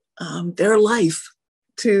 their life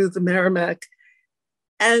to the Merrimack.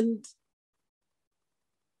 And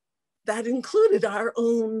that included our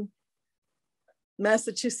own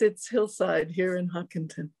Massachusetts hillside here in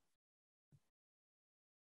Hopkinton.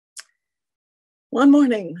 One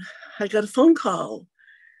morning, I got a phone call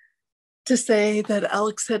to say that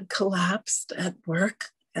Alex had collapsed at work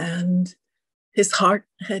and his heart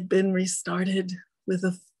had been restarted with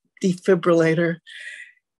a defibrillator,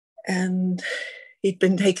 and he'd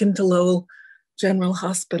been taken to Lowell General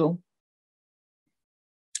Hospital.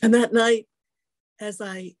 And that night, as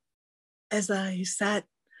I sat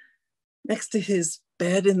next to his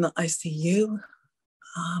bed in the ICU,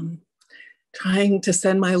 trying to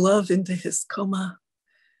send my love into his coma,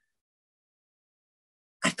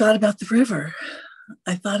 I thought about the river.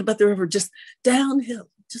 I thought about the river just downhill,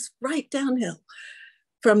 just right downhill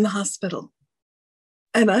from the hospital.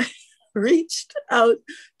 And I reached out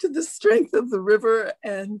to the strength of the river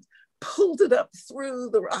and pulled it up through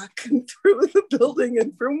the rock and through the building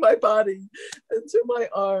and through my body and through my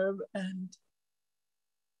arm and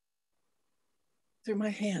through my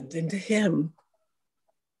hand into him.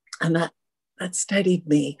 And that steadied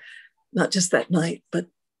me, not just that night, but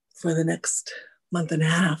for the next month and a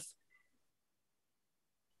half.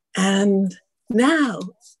 And now,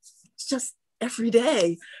 just every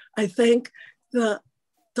day, I thank the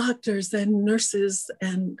doctors and nurses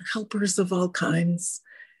and helpers of all kinds.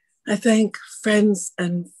 I thank friends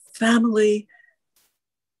and family,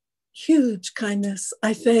 huge kindness.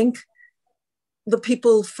 I thank the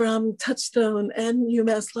people from Touchstone and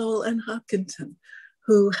UMass Lowell and Hopkinton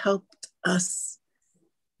who helped us.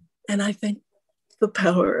 And I thank the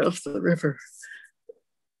power of the river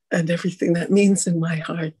and everything that means in my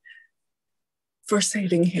heart for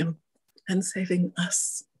saving him and saving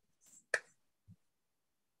us.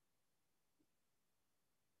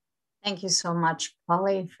 Thank you so much,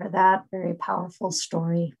 Polly, for that very powerful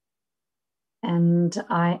story. And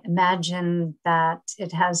I imagine that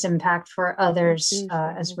it has impact for others,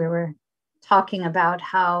 as we were talking about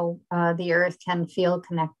how the earth can feel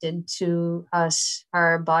connected to us,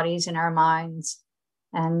 our bodies and our minds.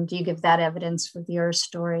 And you give that evidence with your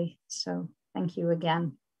story. So thank you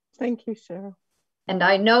again. Thank you, Cheryl. And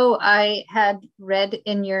I know I had read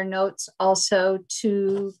in your notes also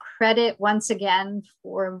to credit once again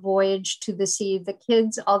for Voyage to the Sea. The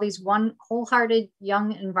kids, all these wholehearted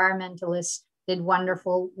young environmentalists did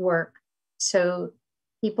wonderful work. So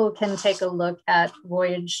people can take a look at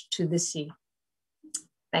Voyage to the Sea.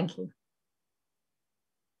 Thank you.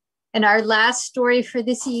 And our last story for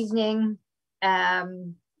this evening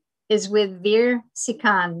is with Veer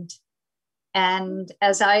Sikand. And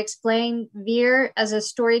as I explained, Veer, as a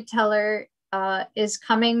storyteller, is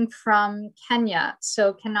coming from Kenya,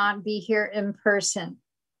 so cannot be here in person.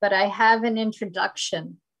 But I have an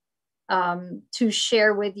introduction to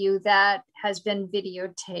share with you that has been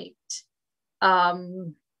videotaped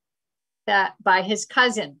that by his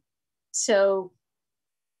cousin. So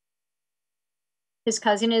His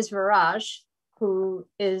cousin is Viraj, who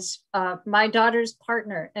is my daughter's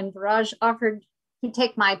partner. And Viraj offered he'd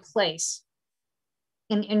take my place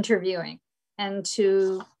in interviewing and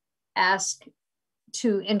to ask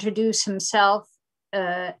to introduce himself,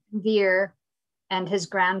 Veer, and his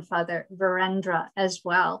grandfather, Virendra, as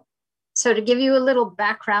well. So to give you a little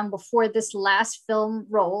background before this last film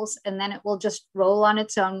rolls, and then it will just roll on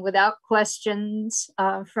its own without questions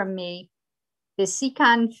from me. The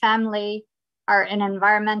Sikand family are an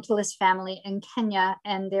environmentalist family in Kenya,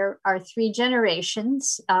 and there are 3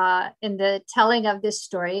 generations in the telling of this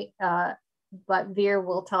story, but Veer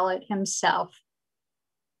will tell it himself.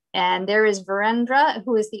 And there is Virendra,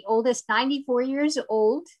 who is the oldest, 94 years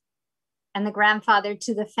old, and the grandfather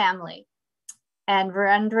to the family. And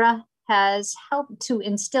Virendra has helped to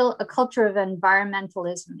instill a culture of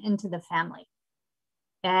environmentalism into the family.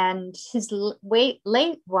 And his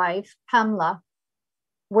late wife, Kamla,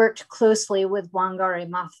 worked closely with Wangari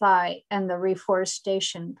Maathai and the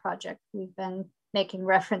reforestation project we've been making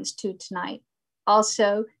reference to tonight.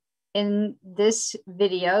 Also, in this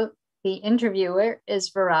video, the interviewer is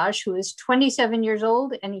Viraj, who is 27 years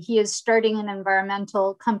old, and he is starting an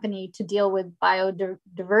environmental company to deal with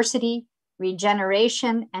biodiversity,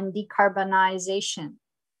 regeneration, and decarbonization.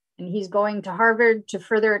 And he's going to Harvard to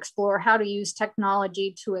further explore how to use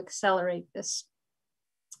technology to accelerate this.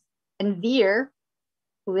 And Veer,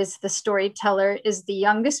 who is the storyteller, is the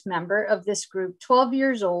youngest member of this group, 12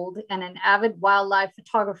 years old, and an avid wildlife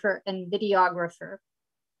photographer and videographer.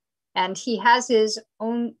 And he has his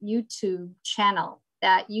own YouTube channel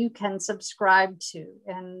that you can subscribe to.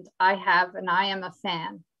 And I have, and I am a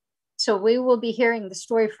fan. So we will be hearing the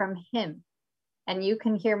story from him. And you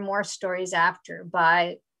can hear more stories after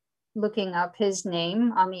by looking up his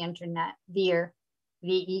name on the internet, Veer,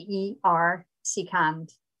 V-E-E-R,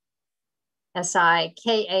 Sikand,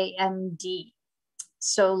 S-I-K-A-N-D.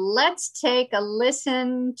 So let's take a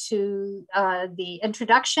listen to the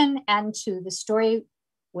introduction and to the story,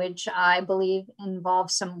 which I believe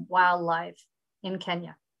involves some wildlife in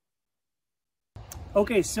Kenya.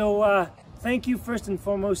 Okay, so thank you first and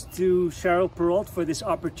foremost to Cheryl Perrault for this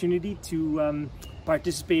opportunity to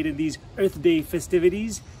participate in these Earth Day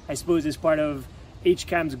festivities, I suppose as part of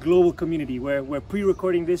HCAM's global community, where we're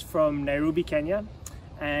pre-recording this from Nairobi, Kenya.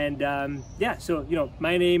 And yeah, so, you know,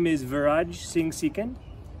 my name is Viraj Singh Sikand,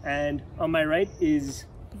 and on my right is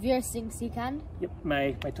Veer Singh Sikand. Yep,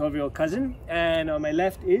 my 12-year-old cousin. And on my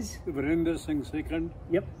left is Virendra Singh Sikand.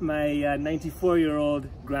 Yep, my 94-year-old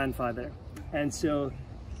grandfather. And so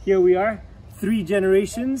here we are, 3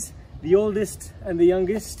 generations, the oldest and the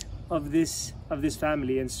youngest of this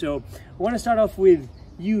family. And so I want to start off with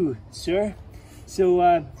you, sir.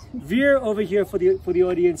 So Veer over here for the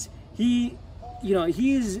audience, he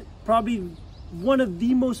is probably one of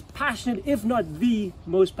the most passionate, if not the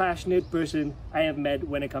most passionate person I have met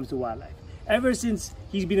when it comes to wildlife. Ever since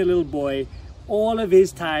he's been a little boy, all of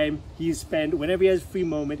his time he's spent, whenever he has a free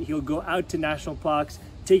moment, he'll go out to national parks,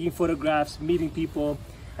 taking photographs, meeting people.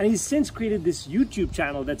 And he's since created this YouTube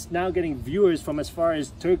channel that's now getting viewers from as far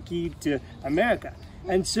as Turkey to America.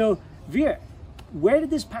 And so, Veer, where did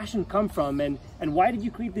this passion come from, and why did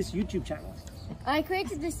you create this YouTube channel? I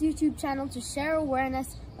created this YouTube channel to share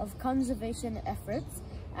awareness of conservation efforts,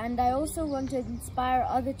 and I also want to inspire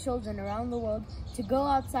other children around the world to go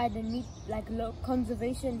outside and meet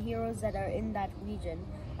conservation heroes that are in that region.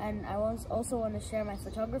 And I also want to share my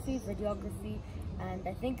photography, videography, and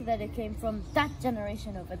I think that it came from that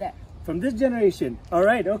generation over there. From this generation. All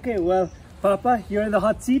right, okay, well, Papa, you're in the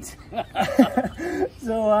hot seat.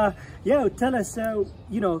 So, yeah, tell us,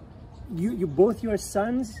 you know, you both your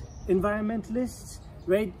sons, environmentalists,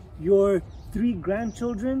 right? Your 3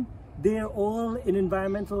 grandchildren, they're all in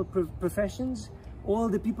environmental professions. All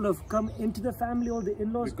the people have come into the family, all the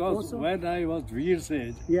in-laws because also? When I was Veer's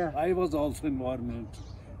age, yeah, I was also environmental.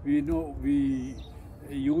 We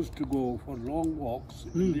used to go for long walks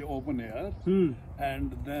in the open air,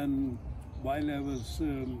 and then while I was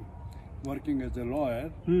working as a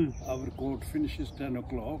lawyer, our court finishes 10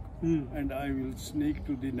 o'clock, and I will sneak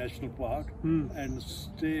to the national park and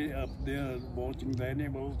stay up there watching the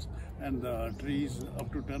animals and the trees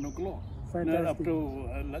up to 10 o'clock, up to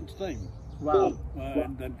lunchtime. Wow.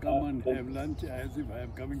 And then come and have lunch as if I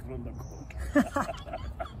am coming from the court.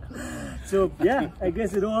 So yeah, I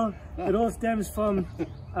guess it all stems from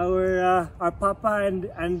our Papa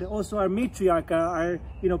and also our matriarch, our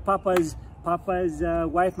Papa's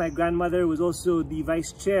wife, my grandmother, was also the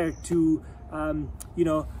vice chair to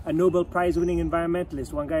a Nobel Prize winning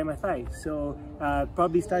environmentalist, Wangari Maathai. So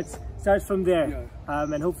probably starts from there,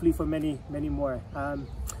 and hopefully for many more.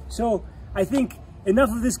 So I think enough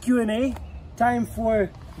of this Q&A. time for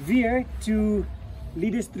Veer to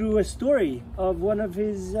lead us through a story of one of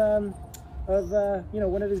his,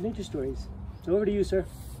 one of his nature stories. So over to you, sir.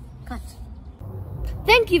 Cut.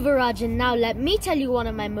 Thank you, Viraj, and now let me tell you one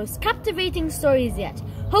of my most captivating stories yet.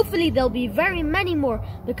 Hopefully there'll be very many more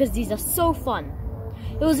because these are so fun.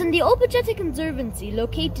 It was in the Opajeta Conservancy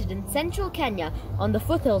located in central Kenya on the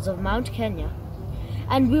foothills of Mount Kenya.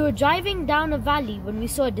 And we were driving down a valley when we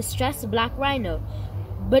saw a distressed black rhino,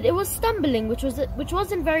 but it was stumbling, which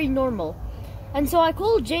wasn't very normal. And so I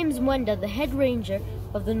called James Mwenda, the head ranger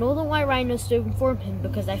of the Northern White Rhinos, to inform him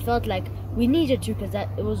because I felt like we needed to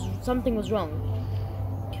because something was wrong.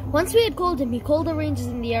 Once we had called him, he called the rangers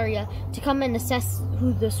in the area to come and assess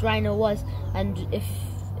who this rhino was and if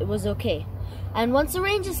it was okay. And once the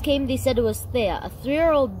rangers came, they said it was Thea, a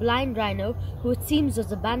 3-year-old blind rhino who it seems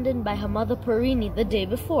was abandoned by her mother Parini the day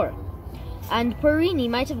before. And Parini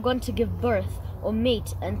might have gone to give birth or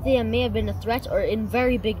mate, and Thea may have been a threat or in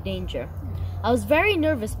very big danger. I was very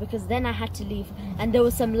nervous because then I had to leave and there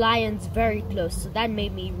were some lions very close, so that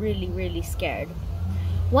made me really, really scared.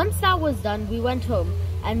 Once that was done, we went home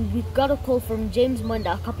and we got a call from James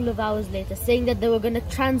Mwenda a couple of hours later saying that they were going to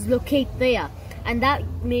translocate Thea. And that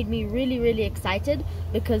made me really, really excited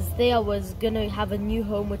because Thea was going to have a new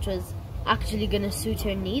home which was actually going to suit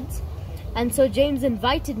her needs. And so James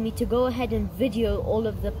invited me to go ahead and video all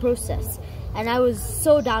of the process. And I was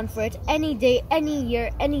so down for it any day, any year,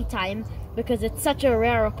 any time, because it's such a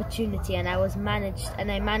rare opportunity and I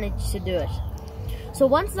managed to do it. So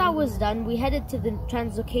once that was done, we headed to the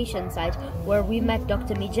translocation site where we met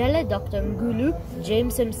Dr. Mijele, Dr. Ngulu,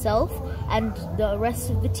 James himself, and the rest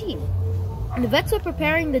of the team. And the vets were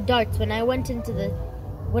preparing the darts when I went into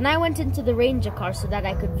the ranger car so that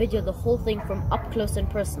I could video the whole thing from up close and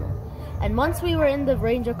personal. And once we were in the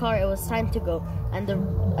ranger car, it was time to go,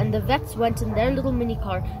 and the vets went in their little mini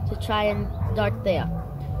car to try and dart Thea.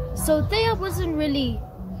 So Thea wasn't really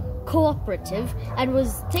cooperative and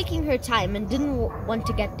was taking her time and didn't want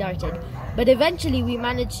to get darted, but eventually we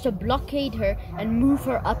managed to blockade her and move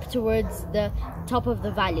her up towards the top of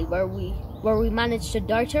the valley where we managed to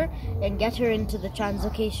dart her and get her into the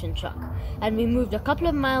translocation truck. And we moved a couple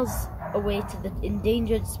of miles away to the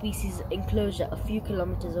endangered species enclosure a few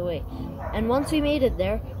kilometers away. And once we made it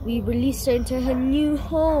there, we released her into her new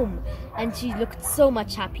home and she looked so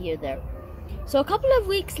much happier there. So a couple of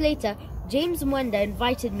weeks later, James Mwenda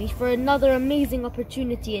invited me for another amazing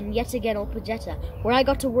opportunity in yet again Opajeta, where I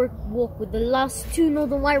got to walk with the last 2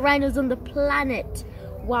 Northern White Rhinos on the planet.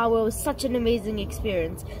 Wow, it was such an amazing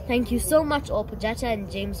experience. Thank you so much, Opajeta and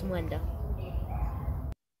James Mwenda.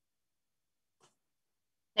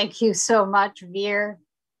 Thank you so much, Veer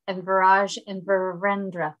and Viraj and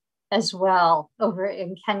Virendra as well over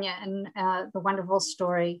in Kenya, and the wonderful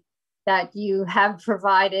story that you have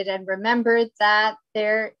provided. And remember that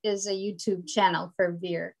there is a YouTube channel for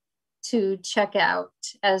Veer to check out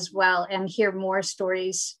as well and hear more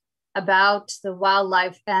stories about the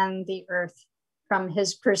wildlife and the earth from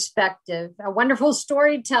his perspective. A wonderful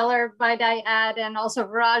storyteller, might I add. And also,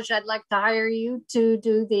 Viraj, I'd like to hire you to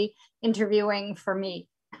do the interviewing for me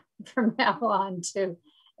from now on too.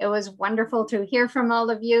 It was wonderful to hear from all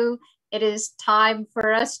of you. It is time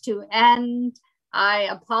for us to end. I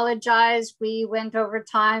apologize. We went over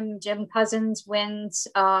time. Jim Cousins wins.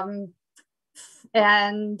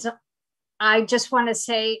 And I just want to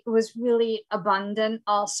say it was really abundant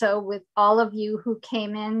also with all of you who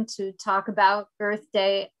came in to talk about Earth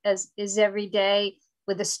Day as is every day,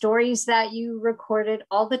 with the stories that you recorded,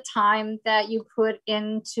 all the time that you put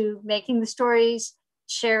into making the stories,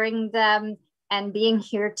 sharing them, and being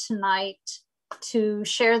here tonight to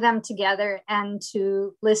share them together and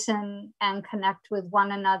to listen and connect with one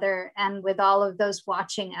another and with all of those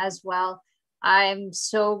watching as well. I'm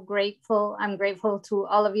so grateful. I'm grateful to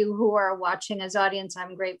all of you who are watching as audience.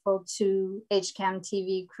 I'm grateful to HCAM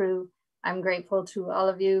TV crew. I'm grateful to all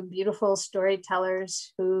of you beautiful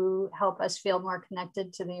storytellers who help us feel more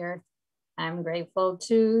connected to the earth. I'm grateful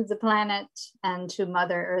to the planet and to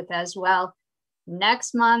Mother Earth as well.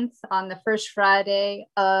 Next month on the first Friday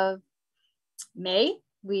of May,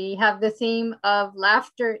 we have the theme of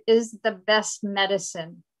laughter is the best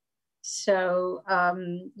medicine. So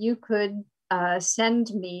you could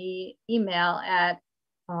send me email at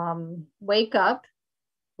wake up,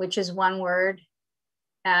 which is one word,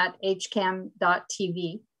 at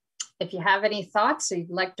hcam.tv. If you have any thoughts or you'd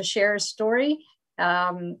like to share a story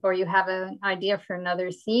or you have an idea for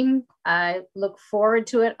another theme, I look forward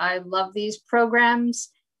to it. I love these programs.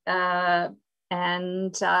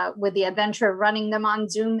 And with the adventure of running them on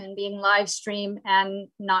Zoom and being live streamed and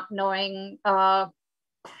not knowing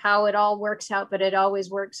how it all works out, but it always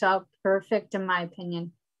works out perfect in my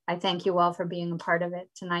opinion. I thank you all for being a part of it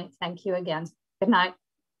tonight. Thank you again. Good night.